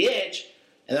beat us to the edge,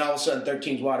 and then all of a sudden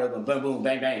 13's wide open, boom, boom,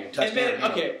 bang, bang, touchdown. And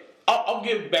then, okay, I'll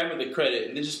give Bama the credit,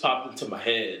 and it just popped into my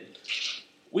head.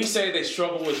 We say they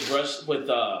struggle with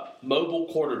mobile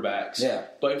quarterbacks. Yeah.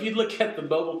 But if you look at the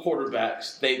mobile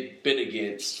quarterbacks they've been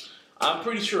against, I'm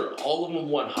pretty sure all of them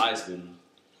won Heisman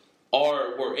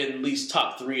or were in at least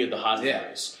top 3 of the Heisman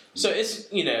race. So it's,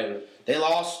 They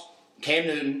lost Cam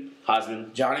Newton,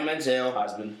 Heisman, Johnny Manziel,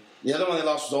 Heisman. The other one they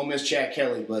lost was Ole Miss Chad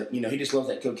Kelly, but, he just loves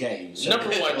that cocaine. So. Number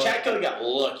 1, Chad Kelly got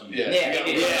lucky. Yeah.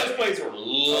 Those plays were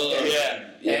lucky.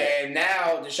 Yeah. And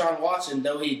now Deshaun Watson,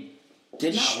 though he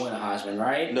did not win a Heisman,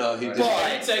 right? No, he didn't.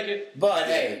 I didn't take it. But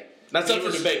hey, that's up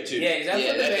for debate too. Yeah, he's up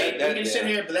for debate. We can sit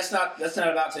here, but that's not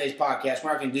about today's podcast.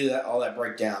 We're not going to do all that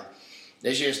breakdown.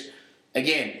 It's just,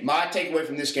 again, my takeaway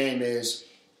from this game is,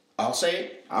 I'll say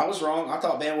it, I was wrong. I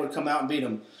thought Bama would come out and beat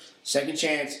them. Second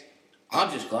chance. I'm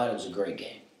just glad it was a great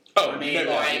game. Oh, I mean,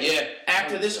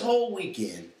 after this whole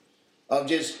weekend of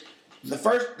just. The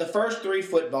first 3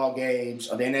 football games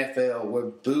of the NFL were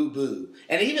boo-boo.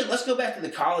 And even, let's go back to the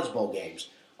college bowl games.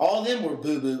 All of them were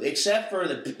boo-boo, except for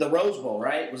the Rose Bowl,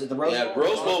 right? Was it the Rose Bowl? Yeah,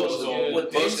 Rose Bowl was the one.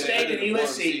 With Penn State and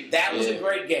USC, that was a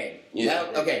great game. Yeah.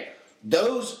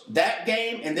 That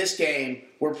game and this game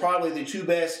were probably the 2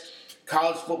 best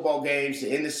college football games to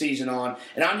end the season on.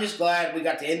 And I'm just glad we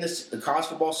got to end the college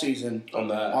football season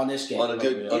on this game. On a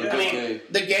good game.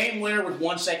 The game winner with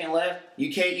 1 second left,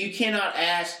 you cannot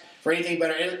ask for anything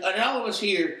better. And all of us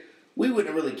here, we wouldn't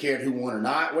have really cared who won or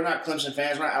not. We're not Clemson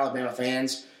fans. We're not Alabama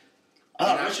fans.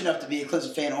 I'm not rich enough to be a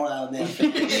Clemson fan or Alabama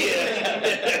fan.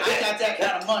 I got that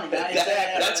kind of money.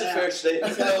 That's a fair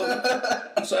statement.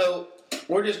 So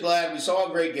we're just glad we saw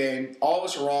a great game. All of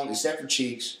us are wrong except for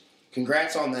Cheeks.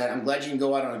 Congrats on that. I'm glad you can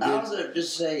go out on a good... I was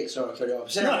just say, sorry, cut you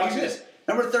off.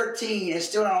 Number 13 is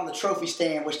still not on the trophy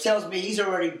stand, which tells me he's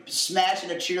already smashing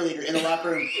a cheerleader in the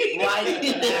locker room right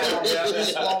now.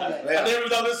 This moment. I never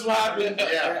thought this would happen.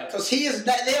 Because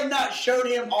they have not showed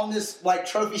him on this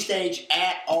trophy stage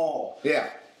at all. Yeah.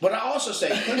 But I also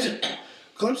say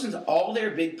Clemson's all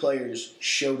their big players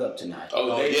showed up tonight.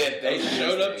 They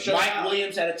showed up. Mike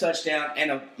Williams had a touchdown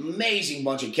and an amazing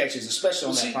bunch of catches, especially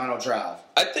on that final drive.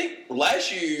 I think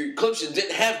last year Clemson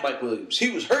didn't have Mike Williams.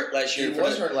 He was hurt last year. He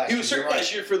was hurt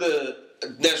last year for the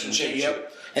national championship.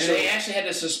 Yep. And they actually had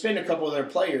to suspend a couple of their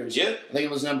players. Yeah. I think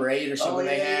it was number 8 or something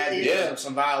they had. Because of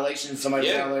some violations, somebody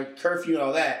was out there, curfew and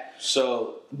all that.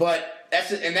 But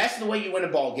that's the way you win a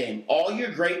ball game. All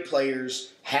your great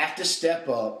players have to step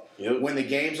up when the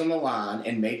game's on the line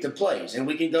and make the plays. And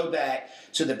we can go back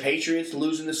to the Patriots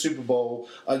losing the Super Bowl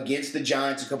against the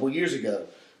Giants a couple years ago.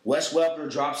 Wes Welker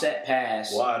drops that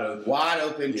pass. Wide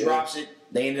open, drops it.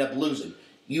 They ended up losing.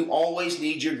 You always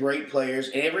need your great players.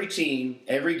 Every team,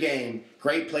 every game,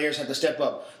 great players have to step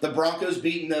up. The Broncos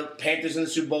beating the Panthers in the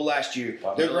Super Bowl last year.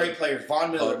 They're great players.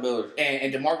 Von Miller.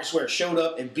 And DeMarcus Ware showed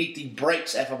up and beat the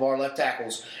brakes off of our left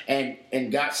tackles and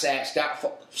got sacks, got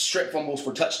strip fumbles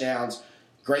for touchdowns.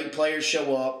 Great players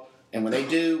show up, and when they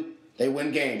do, they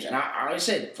win games. And I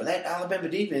said, for that Alabama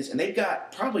defense, and they've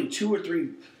got probably 2 or 3,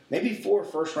 maybe 4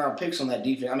 first-round picks on that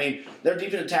defense. I mean, their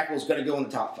defensive tackle is going to go in the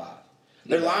top 5.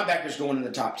 Their linebackers going in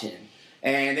the top 10.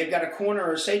 And they've got a corner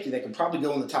or a safety that can probably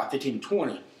go in the top 15 to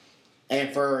 20.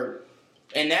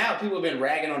 And now people have been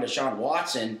ragging on Deshaun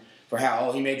Watson for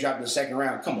how, he may drop in the second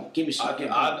round. Come on, give me some.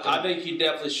 I think he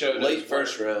definitely showed late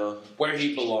first round where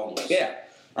he belongs. Yeah.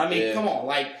 I mean, come on.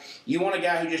 Like, you want a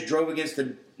guy who just drove against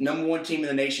the number 1 team in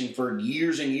the nation for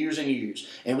years and years and years.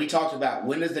 And we talked about,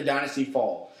 when does the dynasty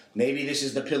fall? Maybe this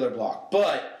is the pillar block.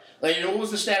 But, what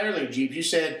was the stat earlier, Jeebs? You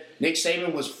said Nick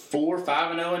Saban was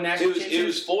 5-0 in national championships? It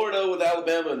was 4-0 with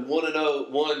Alabama and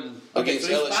 1-0 against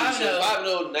LSU.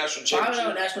 5-0 in national championships. 5-0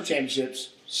 in national championships.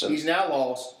 So, he's now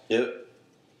lost. Yep.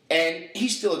 And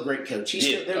he's still a great coach.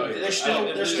 They're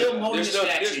still molding the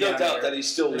statue. There's no doubt that he's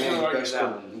still one of the best.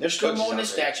 They're still molding the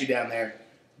statue down there.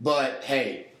 But,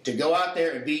 hey, to go out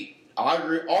there and beat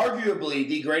arguably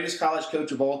the greatest college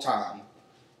coach of all time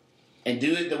and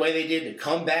do it the way they did, to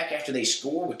come back after they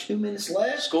score with 2 minutes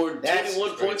left. Scored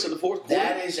 21 points in the fourth quarter.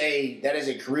 That is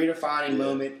a career-defining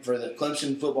moment for the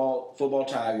Clemson football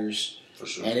Tigers. For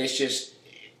sure. And it's just,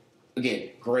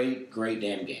 again, great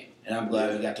damn game. And I'm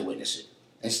glad we got to witness it.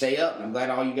 And stay up. And I'm glad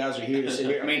all you guys are here to sit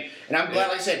here. I mean, and I'm glad,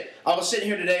 like I said, I was sitting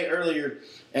here today earlier,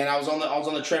 and I was on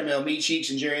the treadmill. Me, Cheeks,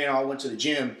 and Jerry and I went to the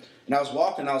gym, and I was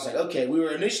walking. And I was like, okay, we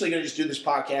were initially going to just do this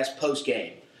podcast post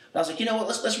game. I was like, you know what?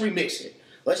 Let's remix it.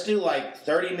 Let's do like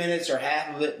 30 minutes or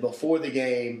half of it before the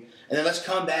game, and then let's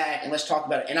come back and let's talk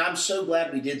about it. And I'm so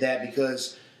glad we did that,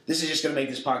 because this is just going to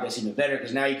make this podcast even better,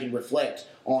 because now you can reflect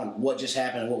on what just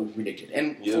happened and what we predicted.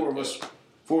 And four of us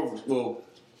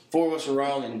were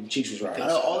wrong, and Cheeks was right. I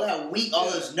know all that week, all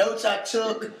those notes I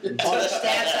took, all the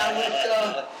stats I looked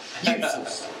up,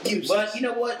 useless. But you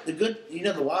know what?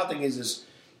 The wild thing is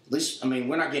at least, I mean,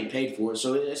 we're not getting paid for it,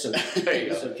 so it's okay.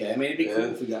 It's okay. I mean, it'd be cool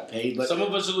if we got paid. But some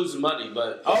of us are losing money,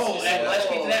 but let's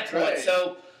get to that point. Right.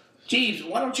 So, Jeebs,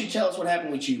 why don't you tell us what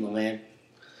happened with you, my man?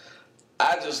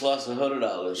 I just lost $100.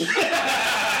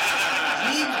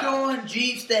 Jeebs doing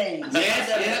Jeebs things.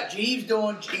 Yes, Jeebs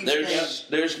doing Jeebs things.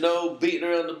 There's no beating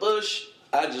around the bush.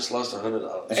 I just lost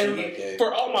 $100. And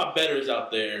for all my bettors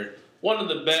out there, one of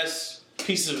the best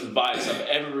pieces of advice I've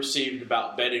ever received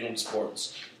about betting on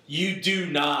sports: you do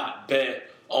not bet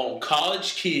on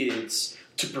college kids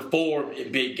to perform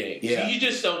in big games. Yeah. You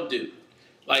just don't do it.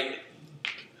 Like,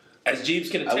 as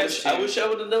Jeebs can attest I wish I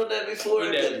would have known that before.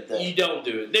 You don't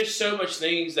do it. There's so much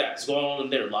things that's going on in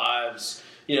their lives.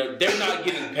 They're not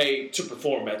getting paid to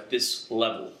perform at this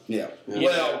level. Yeah.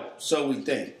 Well, so we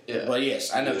think. Yeah. But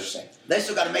yes, I know what you're saying. They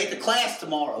still got to make the class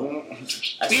tomorrow. I'm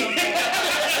sure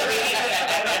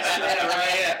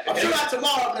not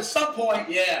tomorrow, but at some point,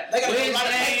 they got to write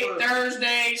a paper.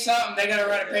 Thursday, something. They got to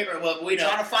write a paper. Well, we know.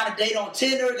 Trying to find a date on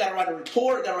Tinder. Got to write a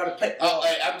report. Got to write a paper. Oh,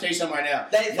 hey, I'll tell you something right now.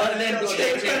 None of them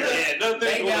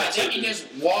doing that. They can just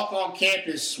walk on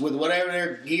campus with whatever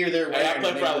their gear they're wearing. I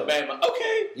play for Alabama.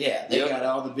 Okay. Yeah, they got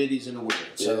all the biddies in the world,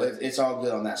 so it's all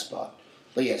good on that spot.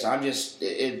 But yes, I'm just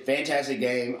fantastic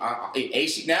game. Now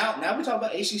we talk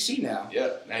about ACC now. Yeah,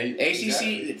 ACC.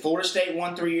 Exactly. Florida State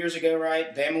won 3 years ago,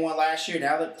 right? Bama won last year.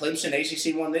 Now that Clemson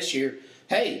ACC won this year,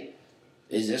 hey,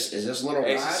 is this a little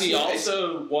ACC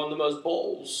also won the most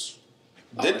bowls.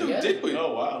 Did we?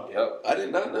 Oh wow! Yep. I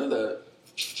did not know that.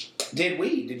 Did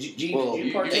we? Did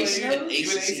you partake in that?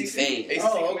 ACC fame.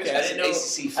 Oh, okay. I didn't know.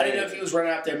 ACC I didn't know if he was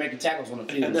running out there making tackles on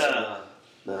the field. No.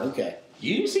 Okay.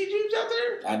 You didn't see Jeebs out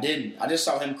there? I didn't. I just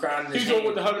saw him crying in his He's hand.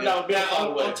 going with the $100 bill.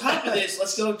 Now, on top of this,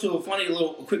 let's go to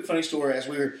a quick funny story. As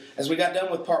we got done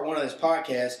with part 1 of this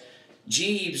podcast,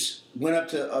 Jeebs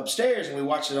went upstairs and we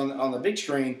watched it on the big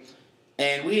screen,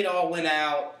 and we had all went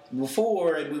out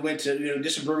before, and we went to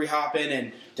did some brewery hopping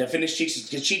and to finish Cheeks,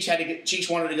 because Cheeks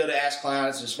wanted to go to Ask Clown.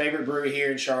 It's his favorite brewery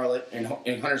here in Charlotte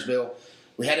in Huntersville.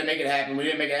 We had to make it happen. We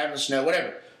didn't make it happen in the snow.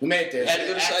 Whatever. We made it there. Had to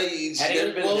go to Saeed's.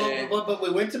 Never been there. But we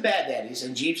went to Bad Daddy's,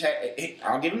 and Jeebs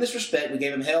I'll give him this respect. We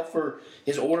gave him hell for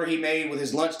his order he made with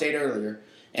his lunch date earlier.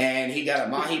 And he got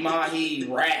a mahi-mahi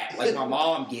wrap like my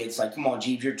mom gets. Like, come on,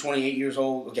 Jeebs, you're 28 years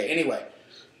old. Okay, anyway.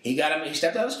 He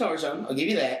stepped out of his comfort zone. I'll give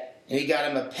you that. And he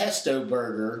got him a pesto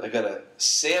burger. I got a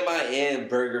Sam-I-N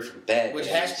burger from Bad Which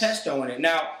Daddy's. has pesto in it.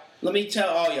 Now, let me tell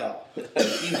all y'all.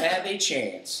 If you have a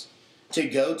chance to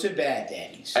go to Bad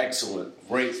Daddy's. Excellent.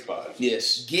 Great spot.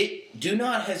 Yes. Do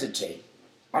not hesitate.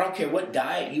 I don't care what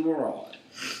diet you were on.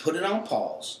 Put it on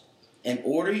pause and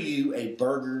order you a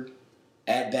burger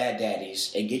at Bad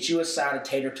Daddy's and get you a side of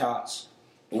tater tots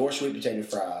or sweet potato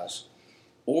fries.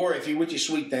 Or if you're with your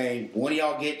sweet thing, one of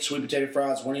y'all get sweet potato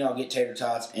fries, one of y'all get tater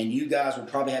tots, and you guys will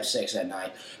probably have sex that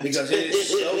night because it is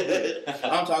so good.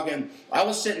 I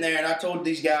was sitting there and I told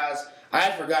these guys, I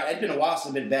had forgotten, it's been a while since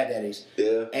I've been to Bad Daddy's.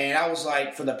 Yeah. And I was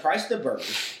like, for the price of the burger,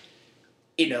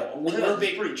 we're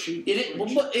big. Pretty cheap.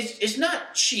 It's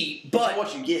not cheap, but For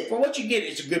what you get. For what you get,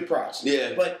 it's a good price.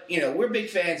 Yeah. But we're big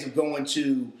fans of going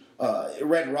to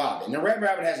Red Robin. Now, Red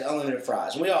Robin has unlimited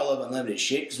fries. We all love unlimited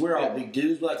shit because we're all big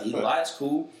dudes. We like to eat a lot. It's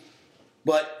cool.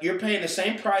 But you're paying the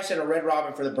same price at a Red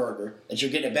Robin for the burger that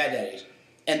you're getting at Bad Daddy's,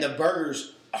 and the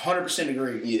burgers 100%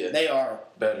 agree. Yeah. They are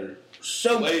Better.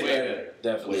 so much Way better. better.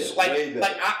 Definitely. Way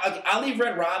better. I leave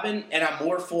Red Robin and I'm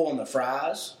more full on the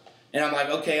fries, and I'm like,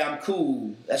 okay, I'm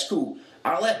cool. That's cool.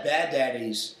 I left Bad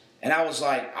Daddy's, and I was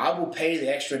like, I will pay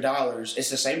the extra dollars. It's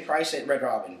the same price at Red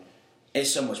Robin.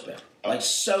 It's so much better. Like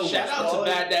so Shout much out better.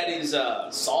 to Bad Daddy's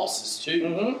sauces too.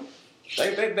 Mm-hmm.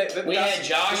 They We got had some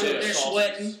Josh good over there sauces.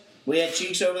 sweating. We had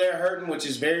Cheeks over there hurting, which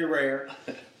is very rare.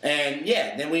 And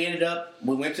yeah, then we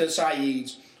went to the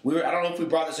Saeed's. I don't know if we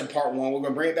brought this in part one. We're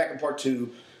going to bring it back in part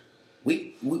two.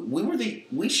 We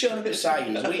showed up at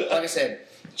Saeed's. Like I said,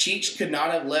 Cheeks could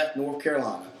not have left North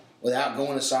Carolina without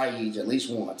going to Saeed's at least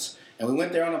once. And we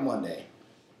went there on a Monday.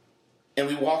 And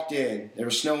we walked in. There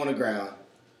was snow on the ground.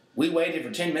 We waited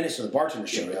for 10 minutes till the bartender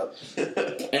showed up.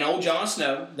 And old Jon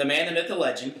Snow, the man, the myth, the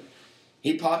legend,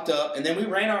 he popped up, and then we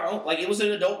ran our own, like it was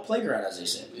an adult playground, as they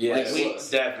said. Yes, Like,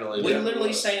 definitely. we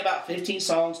literally sang about 15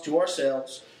 songs to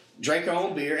ourselves, drank our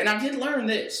own beer, and I did learn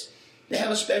this. They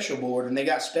have a special board, and they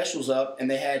got specials up,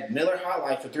 and they had Miller High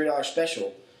Life for $3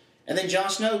 special. And then Jon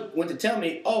Snow went to tell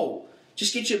me,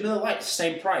 just get you a Miller Lite, it's the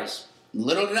same price.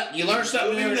 Little did you learn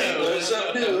something new. Why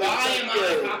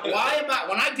am I,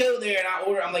 when I go there and I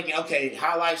order, I'm like, okay,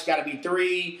 High Life's got to be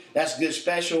 $3, that's a good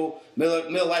special. Miller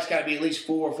Lite's got to be at least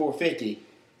 $4 or $4.50.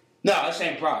 No, that's the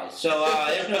same price. So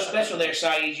there's no special there,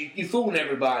 Saeed. You fooling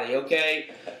everybody,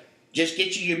 okay? Just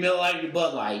get you your Miller Lite and your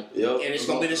Bud Light, and it's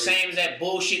gonna be the same as that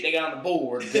bullshit they got on the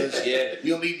board. Because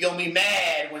you're gonna be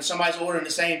mad when somebody's ordering the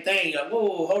same thing. You're like,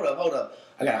 whoa, hold up.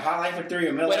 I got a High Life for $3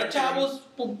 or Miller Lite. Wait, our time was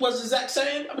the exact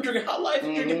same. I'm drinking Hot Life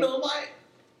and drinking Miller Lite.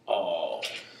 Oh,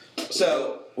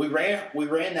 so we ran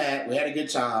that. We had a good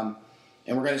time,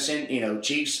 and we're gonna send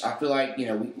Chiefs. I feel like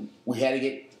we had to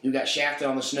get. We got shafted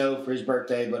on the snow for his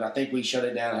birthday, but I think we shut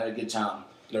it down and had a good time.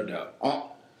 no doubt.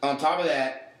 On top of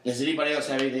that, does anybody else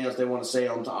have anything else they want to say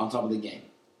on top of the game?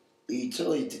 You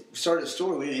started a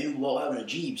story. We didn't even having a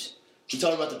Jeebs. You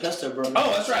talked about the pesto burger.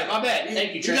 Oh, that's right. My bad.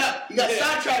 Thank you, Trent. You got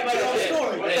sidetracked by your own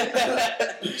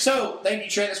story. So, thank you,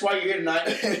 Trent. That's why you're here tonight.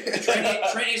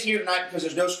 Trent is here tonight because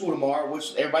there's no school tomorrow,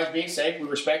 which everybody's being safe. We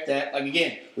respect that. Like,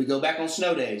 again, we go back on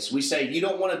snow days. We say you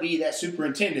don't want to be that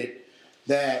superintendent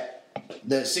that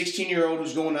the 16-year-old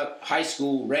who's going to high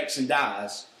school wrecks and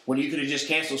dies when you could have just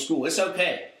canceled school. It's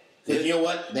okay. Because you know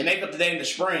what? They make up the day in the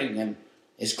spring, and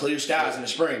it's clear skies in the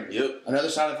spring. Yep. Another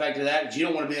side effect of that is you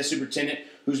don't want to be that superintendent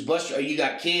whose you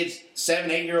got kids,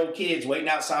 7-8-year-old kids waiting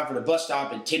outside for the bus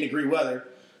stop in 10-degree weather.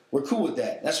 We're cool with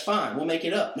that. That's fine. We'll make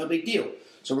it up. No big deal.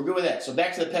 So we're good with that. So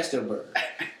back to the pesto burger.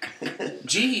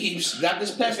 Jeebs got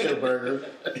this pesto burger,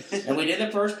 and we did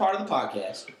the first part of the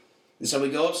podcast. And so we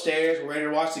go upstairs. We're ready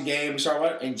to watch the game. We start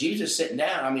watching, and Jeebs is sitting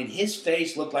down. I mean, his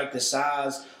face looked like the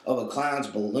size of a clown's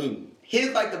balloon. He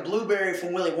looked like the blueberry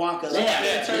from Willy Wonka.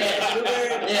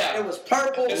 Yeah. It was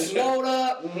purple, swole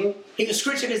up. Mm-hmm. He was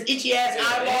scratching his itchy ass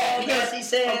eyeballs, as he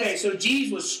says. Okay, so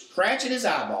Jeebs was scratching his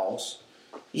eyeballs.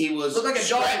 He was looked like a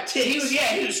dog with ticks.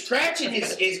 He was scratching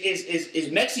his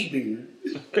Mexi beard,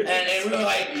 and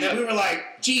we were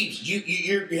like, Jeebs,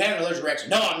 you're having an allergic reaction.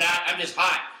 No, I'm not. I'm just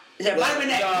hot. That vitamin,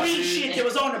 that green shit that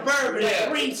was on the burger, that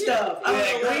green stuff.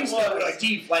 That green stuff. Like,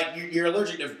 Jeebs, like you're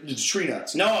allergic to tree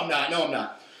nuts. No, I'm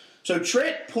not. So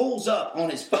Trent pulls up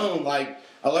on his phone like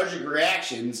allergic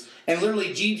reactions, and literally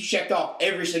Jeebs checked off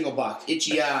every single box: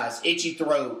 itchy eyes, itchy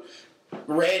throat,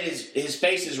 his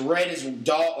face is red as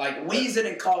dog, like Wheezing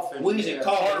and coughing.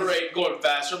 Heart rate going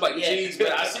faster. I'm like, Jeebs,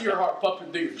 man, I see your heart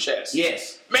pumping through your chest.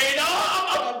 Yes. Man,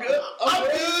 I'm good.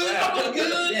 I'm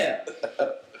good. Yeah.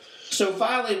 So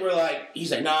finally, we're like,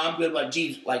 he's like, nah, I'm good. Like,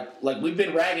 Jeebs, like we've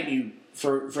been ragging you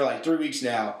for like 3 weeks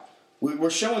now.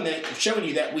 We're showing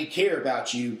you that we care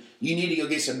about you. You need to go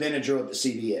get some Benadryl at the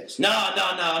CVS. No,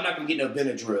 I'm not going to get no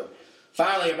Benadryl.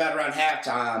 Finally, about around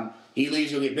halftime, he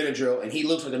leaves to go get Benadryl, and he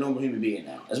looks like a normal human being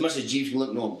now. As much as Jeebs can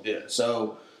look normal. Yeah.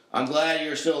 So I'm glad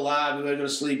you're still alive. You're going to go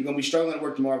to sleep. You're going to be struggling to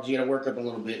work tomorrow because you got to wake up in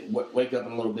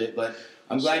a little bit. But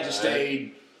I'm glad you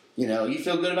stayed. You know, you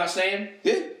feel good about staying?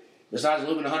 Yeah. Besides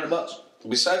losing $100.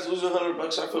 Besides losing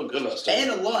 $100, I feel good about staying.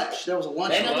 And a lunch. There was a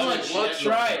lunch. And a lunch. That's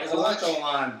right. There's a lunch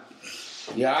online.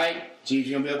 You all right? Jeebs,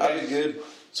 you going to be okay? I'll be good.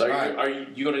 So are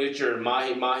you going to get your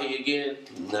mahi again?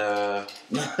 Nah.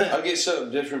 I'll get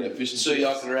something different so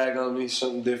y'all can rag on me,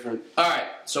 something different. All right.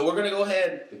 So we're going to go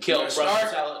ahead. Kill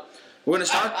salad. We're going to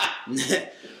start.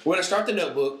 We're going to start the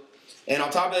notebook. And on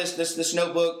top of this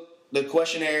notebook, the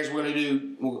questionnaires, we're going to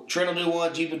do, Trent will do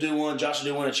one, Jeep will do one, Josh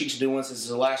will do one, and Cheeks will do one since it's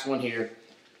the last one here.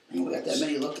 We got that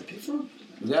many left to pick from.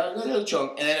 We got a little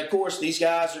chunk. And then, of course, these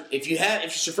guys, if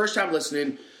it's your first time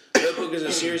listening, notebook is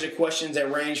a series of questions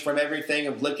that range from everything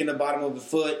of licking the bottom of a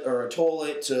foot or a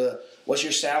toilet to what's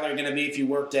your salary going to be if you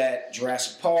worked at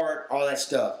Jurassic Park, all that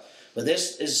stuff. But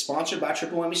this is sponsored by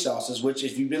Triple Whammy Sauces, which,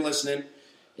 if you've been listening,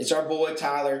 it's our boy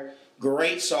Tyler.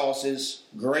 Great sauces,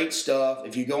 great stuff.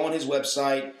 If you go on his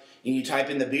website and you type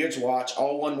in the Beards Watch,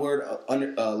 all one word,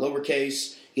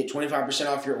 lowercase, get 25%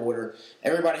 off your order.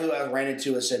 Everybody who I've ran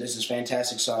into has said this is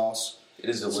fantastic sauce. It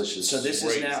is delicious. So this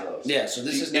is now, sauce. yeah. So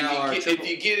this is now our. If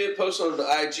you get it, post on the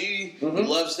IG. He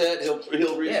loves that. He'll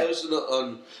repost it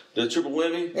on the Triple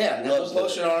Whammy. Yeah, and we'll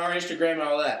post it on our Instagram and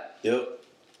all that. Yep.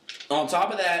 On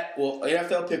top of that,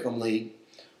 NFL Pick'em League,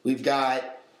 we've got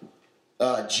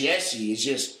Jessie is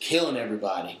just killing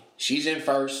everybody. She's in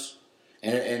first,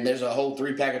 and there's a whole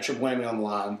 3-pack of Triple Whammy on the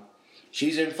line.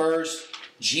 She's in first.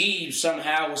 Jeebs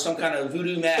somehow with some kind of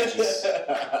voodoo magic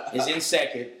is in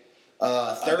second.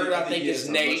 Third, I think is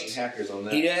Nate.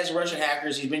 He has Russian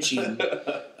hackers. He's been cheating.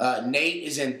 Nate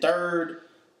is in third.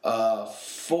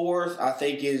 Fourth, I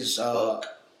think, is Buck.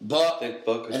 I think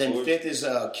Buck is and then fourth. fifth is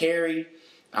Carrie.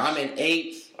 I'm in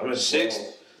eighth. I'm in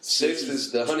sixth. Sixth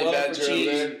is the Honey 12 for Badger over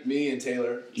there. Cheese. Me and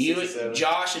Taylor.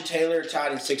 Josh and Taylor are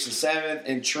tied in 6th and 7th,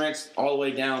 and Trent's all the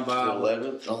way down by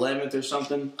 11th or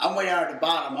something. I'm way down at the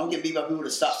bottom. I'm getting beat by people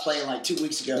that stopped playing like 2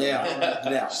 weeks ago.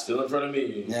 Yeah. Still in front of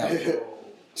me. Yeah.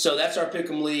 So that's our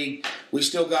Pick'em League. We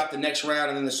still got the next round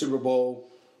and then the Super Bowl.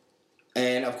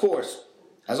 And, of course,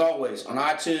 as always, on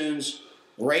iTunes,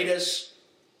 rate us,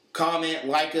 comment,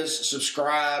 like us,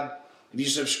 subscribe. If you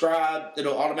subscribe,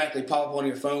 it'll automatically pop up on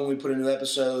your phone when we put a new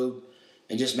episode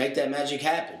and just make that magic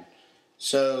happen.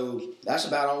 So that's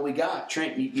about all we got.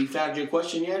 Trent, you found your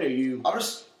question yet, or you? I'm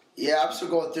still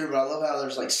going through, but I love how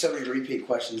there's like so many repeat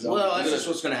questions. Well, that's just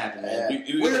what's going to happen, man.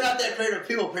 Yeah. We're not that creative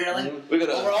people, apparently.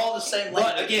 We're all the same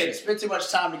length. But again, we spend too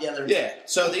much time together. Yeah.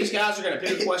 So these guys are going to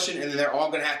pick a question, and then they're all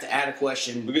going to have to add a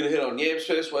question. We're going to hit on Yams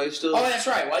Fest while he's still. Oh, that's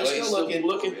right. While he's still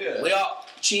looking. Yeah. We all,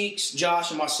 Cheeks, Josh,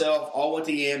 and myself all went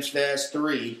to Yams Fest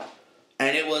 3,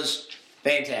 and it was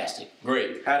fantastic.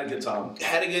 Great. Had a good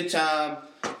time.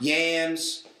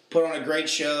 Yams put on a great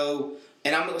show,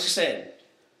 and like I said,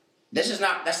 that's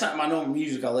not my normal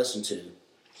music I listen to,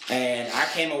 and I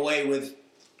came away with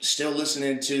still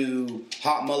listening to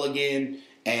Hot Mulligan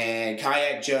and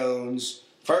Kayak Jones.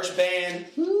 First band,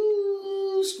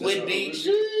 Squid Beach.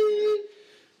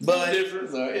 But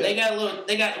they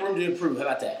got room to improve. How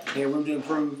about that? They got room to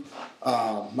improve.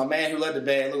 My man who led the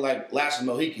band looked like Last of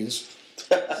the Mohicans.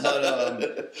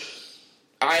 But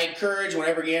I encourage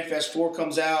whenever YamFest 4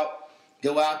 comes out,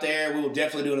 go out there. We will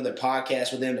definitely do another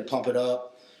podcast with them to pump it up.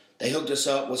 They hooked us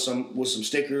up with some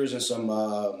stickers and some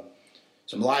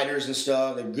lighters and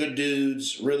stuff. They're good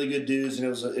dudes, really good dudes, and it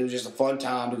was just a fun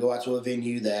time to go out to a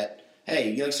venue that,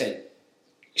 hey, like I said,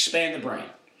 expand the brand.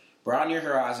 Broaden your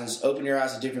horizons, open your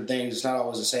eyes to different things. It's not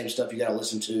always the same stuff you got to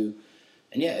listen to.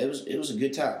 And yeah, it was a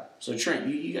good time. So Trent,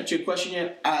 you got your question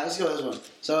yet? All right, let's go with this one.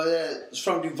 So it's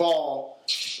from Duval.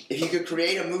 If you could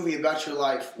create a movie about your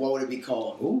life, what would it be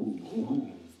called? Ooh.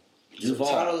 Duval.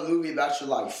 The title of the movie about your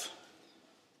life.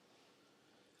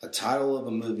 A title of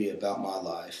a movie about my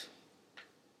life.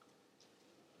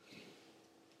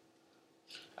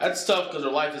 That's tough because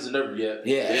her life isn't over yet.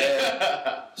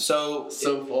 Yeah. So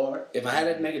far. If I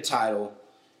had to make a title,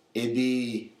 it'd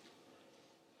be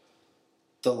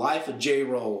The Life of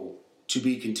J-Roll to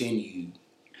be continued.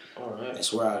 All right.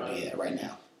 That's where I'd be at right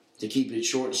now. To keep it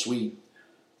short and sweet.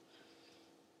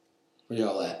 Where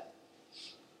y'all at?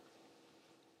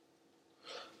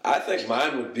 I think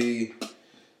mine would be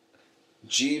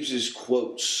Jeebs'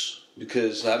 quotes.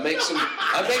 Because I make some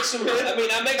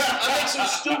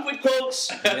stupid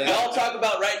quotes. Yeah. Y'all talk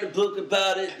about writing a book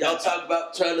about it. Y'all talk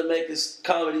about trying to make a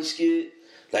comedy skit.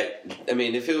 Like, I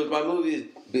mean, if it was my movie,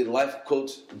 it'd be the life of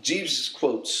quotes. Jeebs'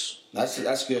 quotes. That's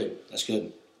good. That's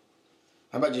good.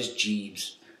 How about just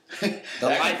Jeebs? The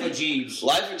life of Jeebs.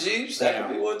 Life of Jeebs? That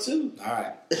could be one too. All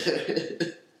right.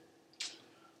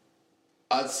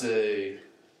 I'd say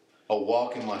a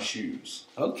walk in my shoes.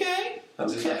 Okay.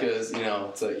 Just because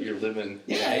it's like you're living.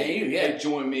 Yeah.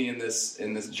 Join me in this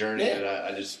journey that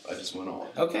I just went on.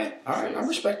 Okay. All right. I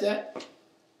respect that.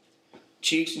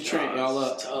 Cheeks and Trent, y'all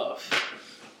up. Tough.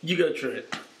 You go, Trent.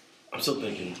 I'm still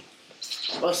thinking.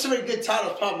 Well, so many good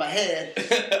titles pop in my head.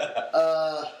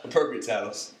 Appropriate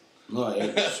titles. No,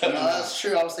 That's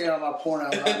true. I was thinking on my porno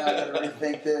right now. I gotta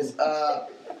rethink this.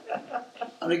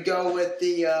 I'm gonna go with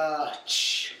the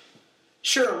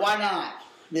sure, why not?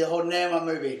 Be the whole name of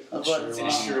my movie.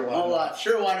 Sure,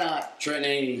 why not? Trent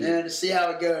ain't. And to see how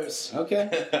it goes. Okay.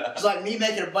 It's like me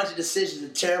making a bunch of decisions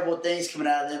and terrible things coming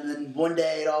out of them, and then one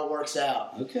day it all works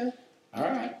out. Okay. All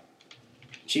right.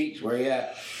 Cheeks, where you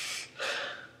at?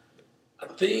 I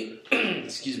think,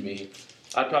 excuse me,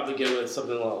 I'd probably go with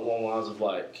something along the lines of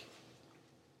like,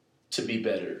 to be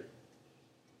better.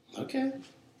 Okay.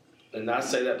 And I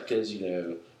say that because,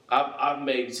 I've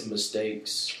made some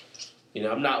mistakes.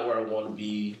 I'm not where I want to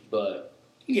be, but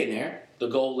You getting there? the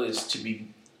goal is to be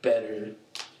better.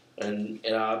 And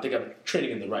I think I'm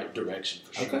trending in the right direction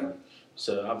for sure. Okay.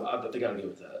 So I think I'll go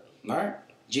with that. All right.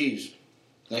 Jeeves.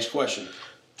 Next question.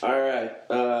 All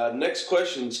right. Next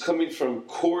question is coming from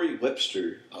Corey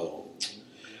Webster. Oh.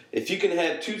 If you can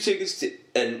have 2 tickets to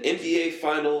an NBA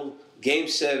Final Game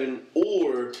 7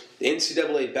 or the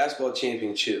NCAA Basketball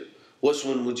Championship, which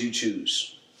one would you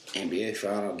choose? NBA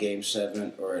Final Game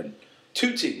 7 or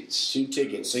 2 tickets. 2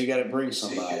 tickets. So you got to bring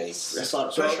somebody. That's a lot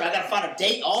of pressure. I gotta find a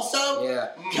date also? Yeah.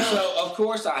 So, of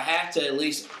course, I have to at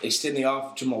least extend the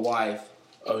offer to my wife.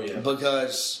 Oh, yeah.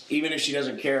 Because even if she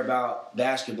doesn't care about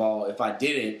basketball, if I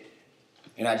did it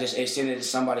and I just extended it to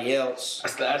somebody else,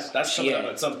 That's coming up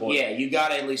at some point. Yeah, you got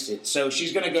to at least it. So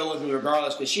she's going to go with me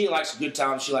regardless because she likes a good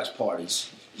time. She likes parties.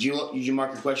 Did you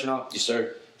mark your question off? Yes,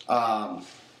 sir. I'm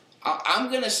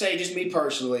going to say, just me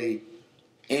personally,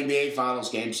 NBA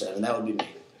Finals Game 7. That would be me.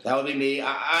 That would be me.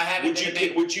 I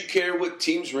haven't. Would you care what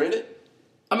teams were in it?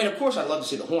 I mean, of course, I'd love to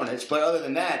see the Hornets, but other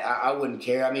than that, I wouldn't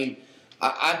care. I mean,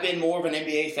 I've been more of an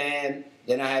NBA fan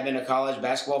than I have been a college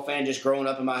basketball fan. Just growing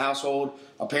up in my household,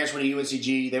 my parents went to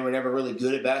UNCG. They were never really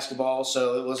good at basketball,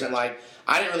 so it wasn't like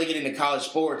I didn't really get into college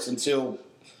sports until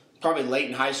probably late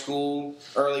in high school,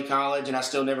 early college, and I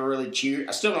still never really cheer.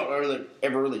 I still don't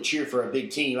ever really cheer for a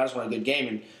big team. I just want a good game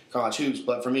in college hoops.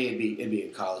 But for me, it'd be a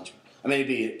college. I mean, it'd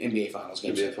be an NBA Finals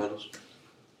game. NBA Finals.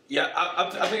 Yeah, I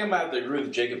think I'm going to have to agree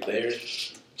with Jacob there.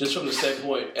 Just from the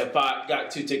standpoint, if I got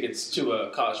 2 tickets to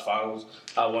a college finals,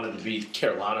 I wanted to beat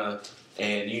Carolina,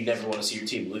 and you never want to see your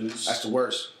team lose. That's the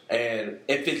worst. And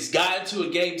if it's gotten to a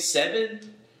game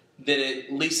 7, then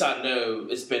at least I know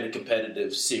it's been a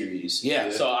competitive series.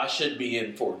 Yeah. So I should be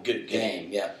in for a good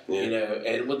game. Yeah.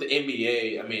 And with the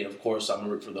NBA, I mean, of course, I'm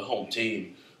rooting for the home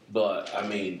team, but I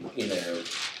mean,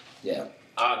 Yeah.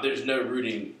 there's no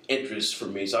rooting interest for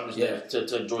me, so I'm just there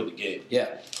to enjoy the game.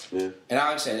 Yeah. And like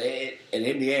I said, in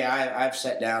NBA, I've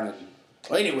sat down and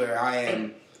anywhere I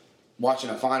am watching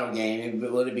a final game,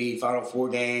 whether it be Final Four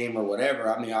game or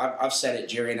whatever. I mean, I've sat at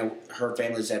Jerry and her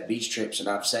family's at beach trips, and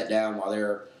I've sat down while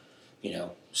they're,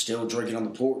 still drinking on the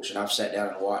porch, and I've sat down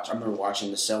and watched. I remember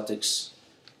watching the Celtics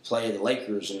play the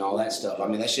Lakers and all that stuff. I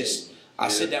mean, that's just I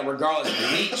sit down regardless of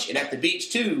the beach, and at the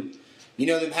beach too.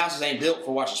 Them houses ain't built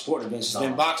for watching sport events.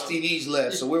 Then box TVs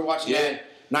left, so we're watching that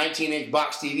 19-inch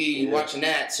box TV and watching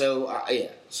that. So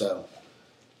So,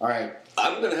 all right.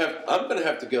 I'm gonna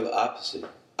have to go the opposite.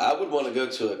 I would want to go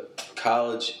to a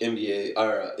college NBA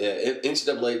or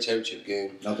NCAA championship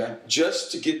game. Okay.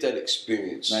 Just to get that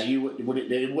experience. Now it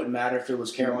wouldn't matter if it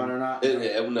was Carolina or not.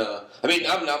 No. I mean,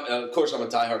 I'm not. Of course, I'm a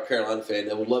diehard Carolina fan.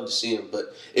 I would love to see him,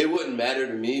 but it wouldn't matter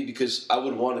to me because I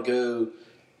would want to go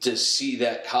to see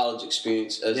that college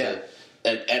experience as at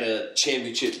a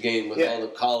championship game with all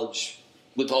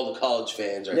the college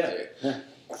fans there. Yeah.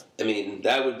 I mean,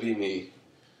 that would be me.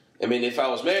 I mean, if I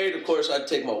was married, of course, I'd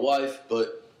take my wife,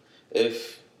 but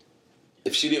if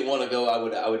she didn't want to go,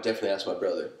 I would definitely ask my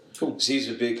brother. Cool. Because he's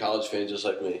a big college fan just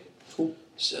like me. Cool.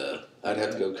 So I'd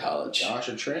have to go college. Josh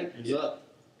or Trent, who's up?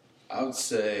 I would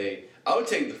say I would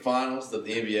take the finals of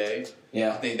the NBA.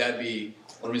 Yeah. I think that'd be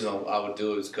one reason I would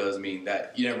do it is because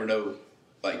that you never know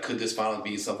like, could this finally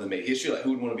be something to make history? Like,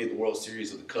 who would want to be at the World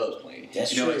Series with the Cubs playing?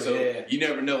 That's you know, true, like, so yeah. you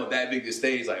never know at that big a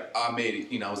stage. Like, I made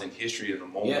it. You know, I was in history in a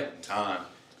moment in time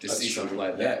to see something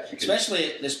like that. Because,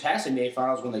 especially this past NBA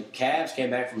Finals when the Cavs came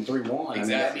back from 3-1.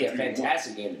 Exactly. That'd be a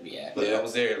fantastic game to be at. but I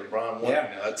was there. LeBron won. Yeah.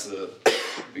 You know, that's a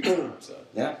big time. So.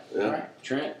 Yeah. All right,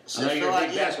 Trent. So I know I you're feel a like,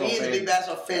 big basketball being fan. a big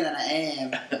basketball fan that I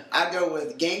am, I go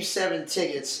with Game 7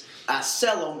 tickets. I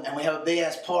sell them, and we have a big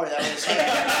ass party that always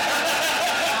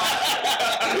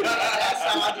That's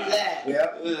how I do that.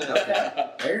 Yep. Okay.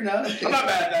 Fair enough. I'm not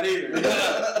mad at that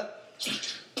either.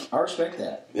 I respect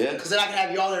that. Yeah. Because then I can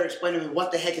have y'all there explaining to me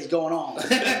what the heck is going on.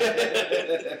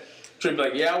 Trent be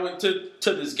like, yeah, I went to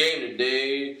this game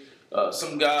today.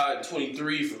 Some guy at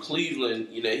 23 for Cleveland,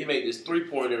 you know, he made this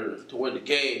 3-pointer to win the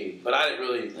game, but I didn't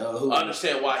really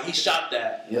understand why he shot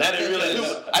that. Yeah. I didn't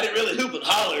really hoop and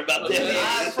holler about I that.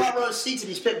 had front row seats and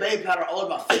he spit baby powder all over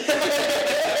my face.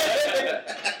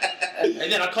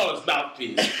 And then I called his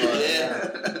mouthpiece.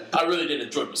 But I really didn't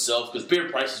enjoy myself because beer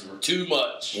prices were too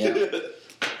much. Yeah.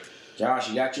 Josh,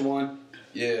 you got your one?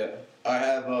 Yeah, I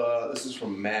have. This is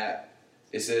from Matt.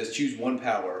 It says choose one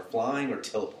power: flying or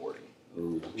teleporting.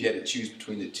 Ooh. If you had to choose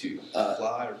between the two,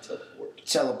 fly or teleport.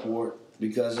 Teleport,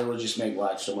 because it would just make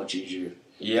life so much easier.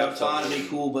 Yeah, flying would be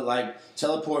cool, but like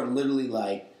teleport, literally,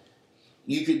 like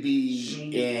you could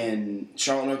be in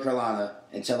Charlotte, North Carolina,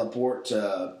 and teleport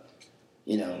to,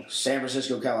 you know, San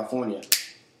Francisco, California,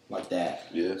 like that.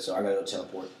 Yeah. So I gotta go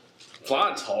teleport.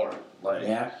 Flying's hard. Like,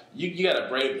 Yeah. you got to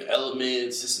brave the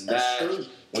elements, this and That's that. true.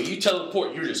 When you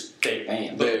teleport, you're just there.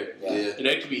 Bam. There. Yeah. Yeah. You know,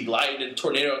 it could be lightning,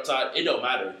 tornado outside. It don't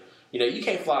matter. You know, you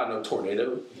can't fly in no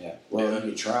tornado. Yeah. Well, you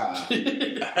could try.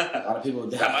 A lot of people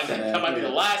die. That might be the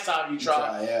last time you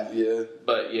try. Yeah. Yeah.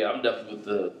 But yeah, I'm definitely with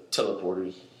the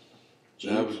teleporting.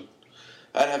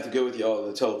 I'd have to go with y'all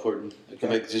the teleporting. Okay.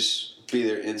 Make just be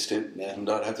there instant and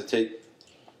not have to take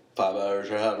 5 hours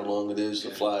or however long it is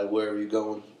to fly wherever you're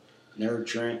going. Nerd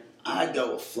Trent. I'd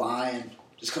go with flying,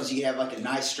 just because you have like a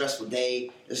nice stressful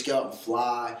day. Just go out and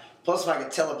fly. Plus, if I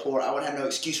could teleport, I wouldn't have no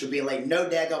excuse for being late. No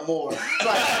daggone more.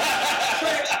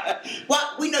 Like,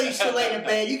 what? We know you're still late in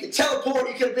bed. You can teleport.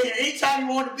 You could have been here anytime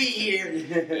you wanted to be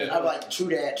here. I'm like, true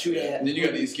that. And then you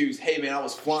got the excuse, hey man, I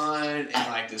was flying and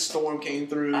like the storm came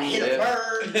through. I hit a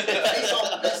bird. It's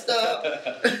all messed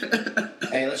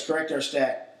up. Hey, let's correct our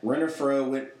stat. Renner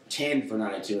went 10 for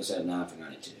 92 instead of 9 for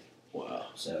 92. Wow.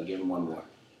 So give him one more.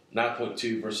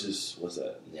 9.2 versus, what's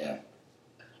that? Yeah.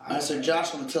 All right, so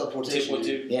Josh on the teleportation.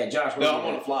 10.2? Yeah, Josh. No, I'm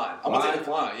on the flying. I'm gonna Flying? take the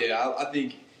flying. Yeah, I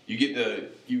think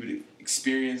you would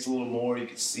experience a little more. You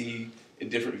could see a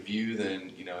different view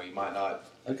than you might not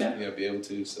Okay. be able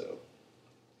to. So,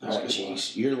 All right,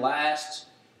 Cheeks. Your last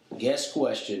guest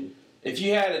question. If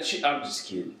you had a I'm just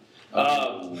kidding.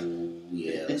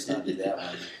 Yeah, let's not do that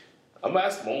one. I'm going to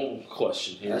ask my own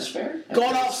question here. That's fair.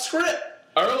 Going off script.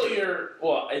 Earlier,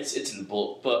 well, it's in the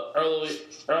book, but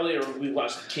earlier we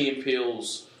watched Key and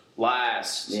Peele's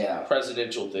last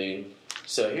presidential thing.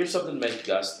 So here's something to make you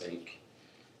guys think.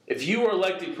 If you were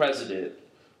elected president,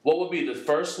 what would be the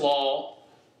first law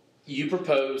you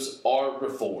propose or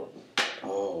reform?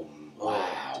 Oh,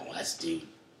 wow. That's deep.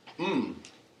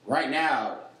 Right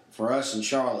now, for us in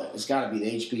Charlotte, it's got to be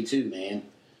the HP2, man.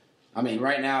 I mean,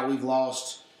 right now we've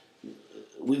lost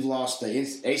the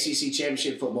ACC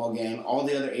championship football game. All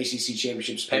the other ACC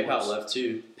championships. PayPal left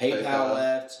too. PayPal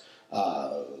left.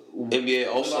 NBA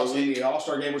All-Star Week. NBA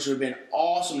All-Star game, which would have been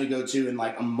awesome to go to in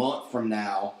like a month from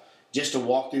now, just to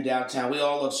walk through downtown. We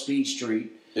all love Speed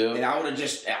Street. Yeah. And I would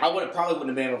have probably wouldn't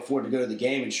have been able to afford to go to the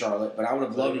game in Charlotte, but I would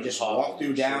have loved to just walk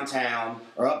through downtown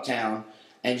or uptown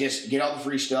and just get all the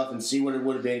free stuff and see what it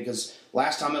would have been. Because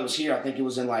last time it was here, I think it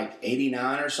was in like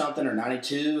 '89 or something or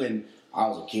 '92, and I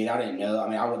was a kid. I didn't know. I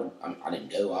mean, I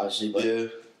didn't go obviously, but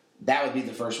that would be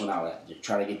the first one I would have to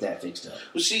try to get that fixed up.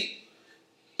 Well, see,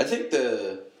 I think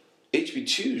the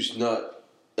HB2's not.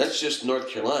 That's just North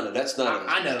Carolina. That's not.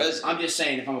 I know. President. I'm just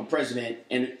saying, if I'm a president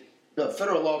and The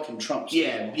federal law can trump.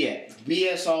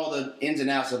 BS all the ins and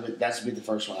outs of it. That's be the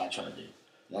first one I try to do.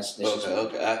 That's just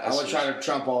okay. I would try to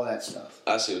trump all that stuff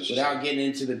I see what you're without saying. getting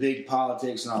into the big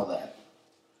politics and all that.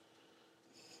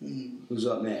 Who's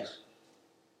up next?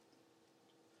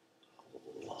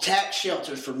 Tax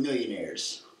shelters for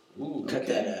millionaires. Ooh, Cut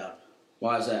that out.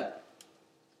 Why is that?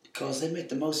 Because they make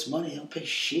the most money. They don't pay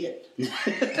shit. And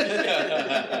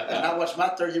I watch my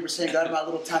 30% go out of my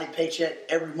little tiny paycheck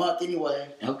every month anyway.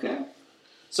 Okay.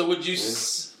 So would you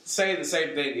say the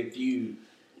same thing if you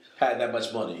had that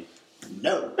much money?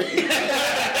 No.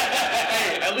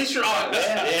 Hey, at least you're honest.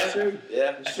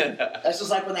 Yeah. That's just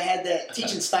like when they had that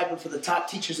teaching stipend for the top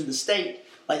teachers in the state.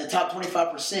 Like the top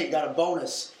 25% got a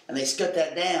bonus, and they cut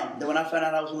that down. Then when I found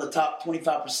out I was one of the top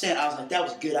 25%, I was like, that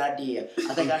was a good idea.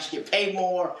 I think I should get paid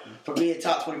more for being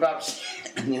top 25%.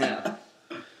 Yeah.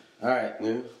 All right.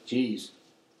 Yeah. Jeez.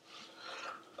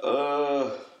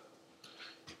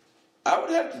 I would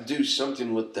have to do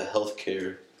something with the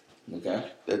healthcare Okay.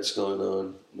 that's going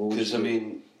on. What would Because, you I do?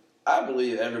 mean, I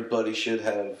believe everybody should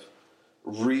have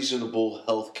reasonable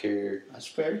health care That's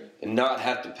fair. and not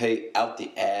have to pay out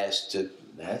the ass to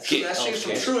That's get That's just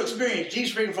from healthcare. true experience.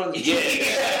 He's speaking from the Yeah.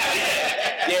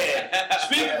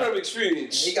 Speaking from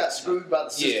experience. He got screwed by the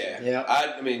system. Yeah.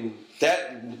 I mean,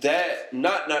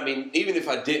 even if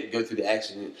I didn't go through the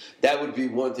accident, that would be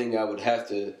one thing I would have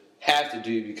to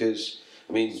do because,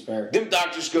 I mean, Fair. them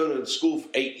doctors go to school for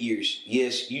 8 years.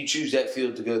 Yes, you choose that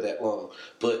field to go that long,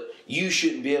 but you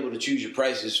shouldn't be able to choose your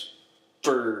prices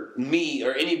for me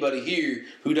or anybody here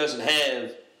who doesn't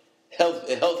have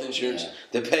health insurance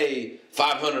to pay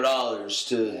 $500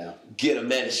 to get a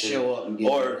medicine Show up and get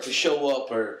or it. to show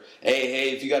up or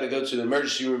hey, if you got to go to the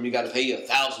emergency room, you got to pay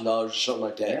 $1,000 or something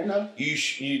like that. Fair enough.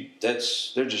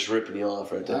 They're just ripping you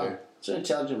off right No. there. It's an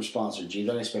intelligent response, Jeebs.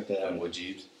 Don't expect that out of And me. what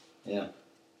Jeebs? Yeah.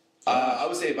 I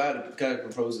would say if I had to kind of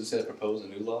propose a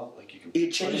new law, like you could.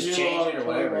 You change just your change law it or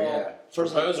whatever, yeah.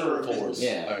 First Propose like or order of reform? business.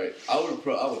 Yeah. All right, I would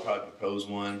probably propose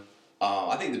one.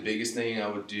 I think the biggest thing I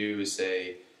would do is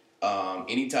say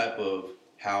any type of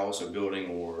house or building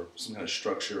or some kind of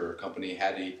structure or company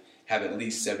had to have at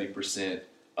least 70%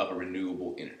 of a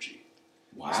renewable energy.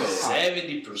 Wow. So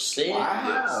 70%.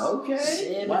 Wow.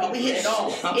 Okay. Wow, we hit it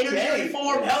all. Okay. Energy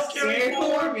reform, healthcare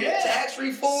reform, tax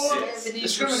reform, 70%.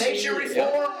 discrimination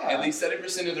reform. At least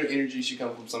 70% of their energy should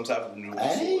come from some type of renewable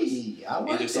source. Hey, I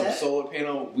like Either some that. solar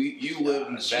panel. You live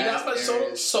in vast You know how much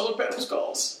areas. solar panels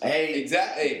cost? Hey,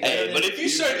 Exactly. Hey, but if you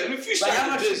start how a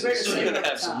much business, you you're bring gonna it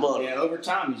have some money. yeah, over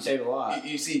time you save a lot.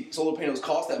 You see, solar panels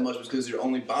cost that much because you're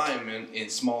only buying them in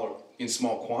small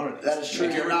quantities. That is true.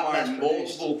 If you're They're not requiring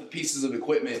mass-produced. multiple pieces of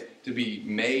equipment to be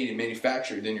made and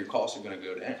manufactured, then your costs are going to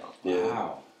go down.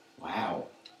 Wow. Wow.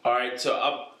 All right, so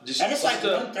I'm just And it's like to,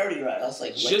 130, right? That's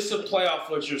like just to play off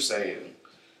what you're saying.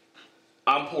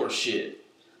 I'm poor as shit.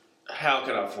 How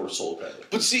can I afford a solar panel?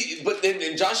 But see, but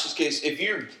in Josh's case, if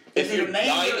you're the main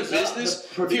buying a goes up, business, the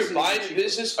if you're producers buying are a cheaper.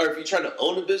 business, or if you're trying to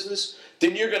own a business,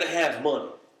 then you're gonna have money.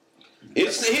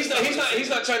 He's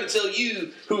not trying to tell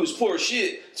you who's poor as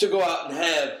shit to go out and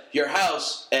have your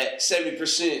house at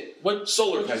 70% What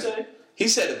solar what'd you panel. say? He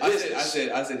said a business.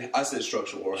 I said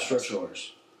structural or house.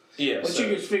 Structurers. Yeah, But so,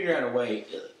 you just figure out a way.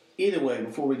 Either way,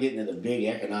 before we get into the big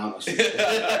economics, we ain't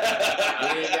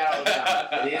got all the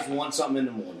time. It is 1 something in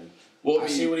the morning. Well, I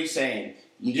see what he's saying.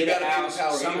 You get gotta a pay the house.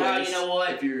 power Somehow, anyways. you know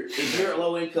what? If you're at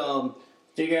low income,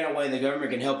 figure out a way the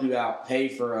government can help you out, pay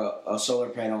for a solar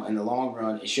panel. In the long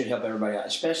run, it should help everybody out,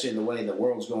 especially the way the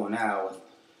world's going now with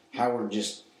how we're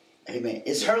just. Hey man,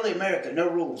 it's Hurley America, no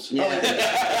rules. Yeah.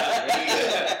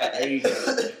 There you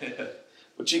go.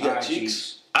 What you All got, right,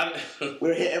 cheeks?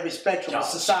 We're hit every spectrum of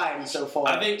society so far.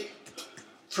 I think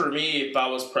for me, if I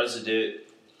was president,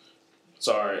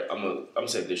 sorry, I'm gonna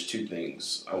say there's 2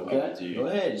 things I would Okay, do. go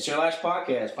ahead. It's your last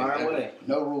podcast. Fire away.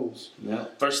 no rules. No.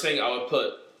 First thing, I would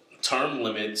put term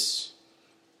limits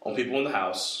on people in the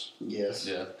house, Yes.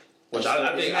 yeah. which I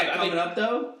think Isn't that I coming think up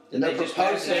though? Did They're they just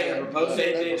pass proposing it? it. They're proposing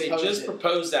it? they proposed just it.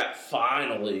 proposed that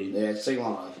finally. Yeah, it's taking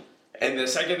long. And the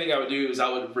second thing I would do is I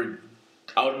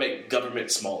would make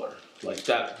government smaller. Like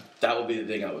that would be the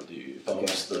thing I would do if I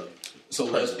was the So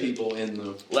less people in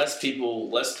the. less people,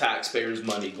 less taxpayers'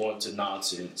 money going to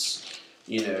nonsense.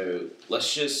 You know,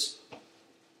 let's just.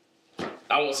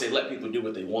 I won't say let people do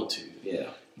what they want to, Yeah.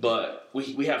 but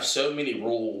we have so many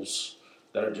rules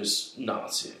that are just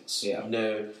nonsense. Yeah. You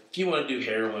know, if you want to do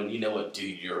heroin, you know what? Do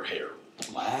your heroin.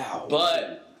 Wow.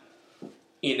 But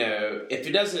you know, if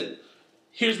it doesn't,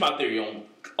 here's my theory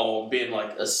on being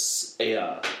like a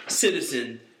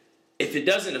citizen. If it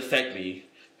doesn't affect me,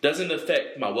 doesn't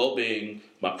affect my well-being,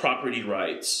 my property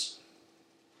rights,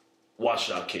 why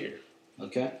should I care?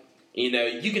 Okay. You know,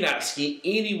 you can ask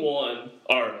anyone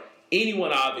or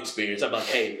anyone I've experienced. I'm like,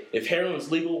 hey, if heroin's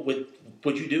legal, would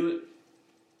you do it?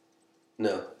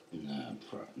 No. No,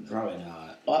 probably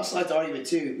not. Well, I also like the argument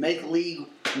too. Make weed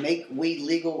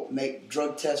legal. Make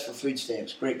drug tests for food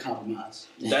stamps. Great compromise.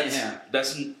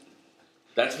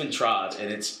 That's been tried, and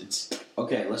it's.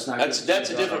 Okay, let's not. That's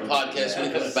a different podcast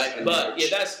when it comes back to But March.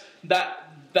 yeah,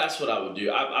 that's what I would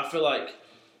do. I feel like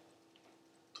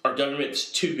our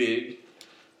government's too big.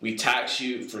 We tax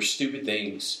you for stupid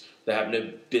things that have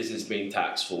no business being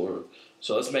taxed for.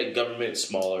 So let's make government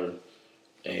smaller,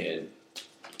 and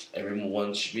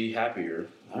everyone should be happier.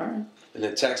 All right. And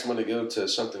the tax money go to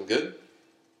something good?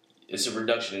 It's a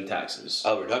reduction in taxes.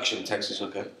 Oh, reduction in taxes,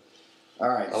 okay. All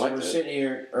right, I so like we're that. sitting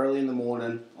here early in the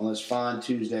morning on this fine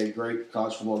Tuesday, great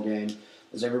college football game.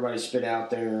 As everybody spit out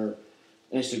their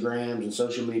Instagrams and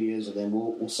social medias, and then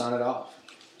we'll sign it off.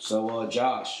 So,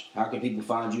 Josh, how can people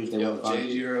find you if they Yo, want to find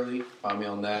you? JG Early. Find me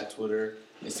on that, Twitter,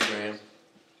 Instagram.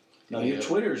 No, your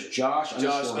Twitter's Josh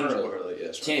Josh Hurley. Early,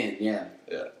 yes. 10, yeah.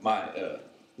 Yeah, my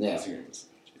Yeah. Instagram is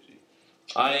JG.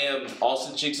 I am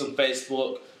Austin Cheeks on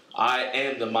Facebook. I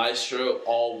am the Maestro,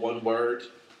 all one word.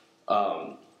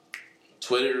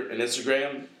 Twitter and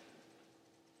Instagram.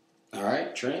 All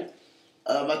right, Trent.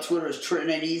 My Twitter is Trent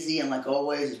Ain't Easy, and like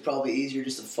always, it's probably easier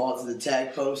just to fall to the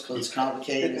tag post because it's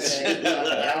complicated.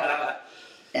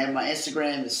 And my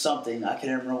Instagram is something. I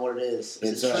can't remember what it is.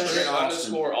 It's Trent? Trent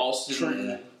Underscore Austin.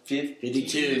 Trent.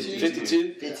 52.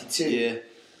 52? 52. Yeah.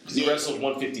 He wrestled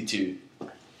 152.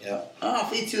 Yeah. Oh,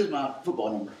 52 is my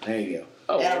football number. There you go.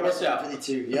 Oh, And I what wrestled about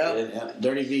 52. Yep. Yeah.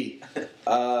 Dirty V. You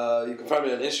can find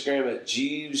me on Instagram at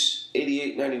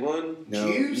Jeebs8891. No,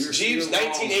 Jeebs? Jeebs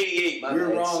 1988.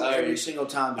 You're wrong every single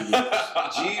time you do this.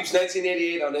 Jeebs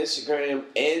 1988 on Instagram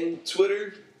and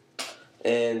Twitter,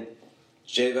 and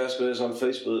Jay Vasquez on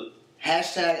Facebook.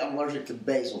 Hashtag I'm allergic to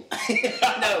basil. No,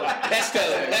 pesto.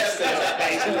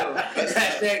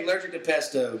 Hashtag allergic to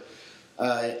pesto.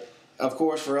 Of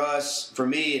course, for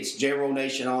me, it's J-Roll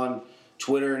Nation on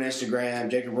Twitter and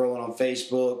Instagram, Jacob Rowland on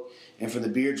Facebook, and for the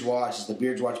Beards Watch, it's the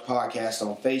Beards Watch Podcast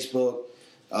on Facebook,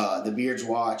 the Beards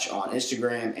Watch on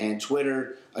Instagram and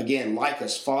Twitter. Again, like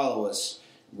us, follow us,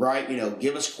 right?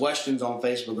 Give us questions on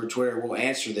Facebook or Twitter. We'll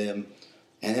answer them.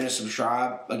 And then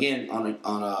subscribe, again, on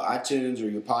iTunes or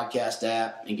your podcast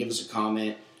app, and give us a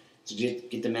comment to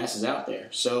get the masses out there.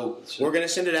 So we're going to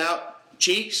send it out.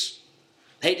 Cheeks,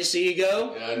 hate to see you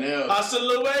go. Yeah, I know. Hasta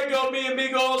luego, mi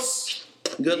amigos.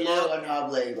 Good luck. No, no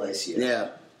habla inglés here. Yeah.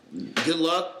 Good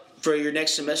luck for your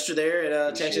next semester there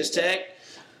at Texas Tech.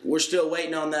 We're still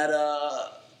waiting on that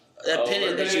We're pennant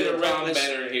going that to you get a had red promised.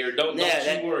 banner here. Don't you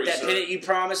worry, that sir. pennant you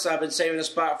promised, I've been saving a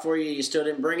spot for you. You still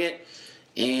didn't bring it.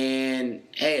 And,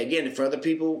 hey, again, for other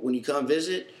people, when you come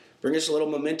visit, bring us a little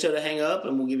memento to hang up,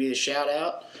 and we'll give you a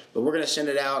shout-out. But we're going to send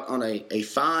it out on a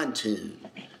fine tune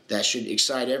that should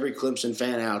excite every Clemson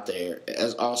fan out there,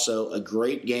 as also a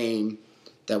great game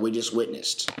that we just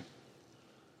witnessed.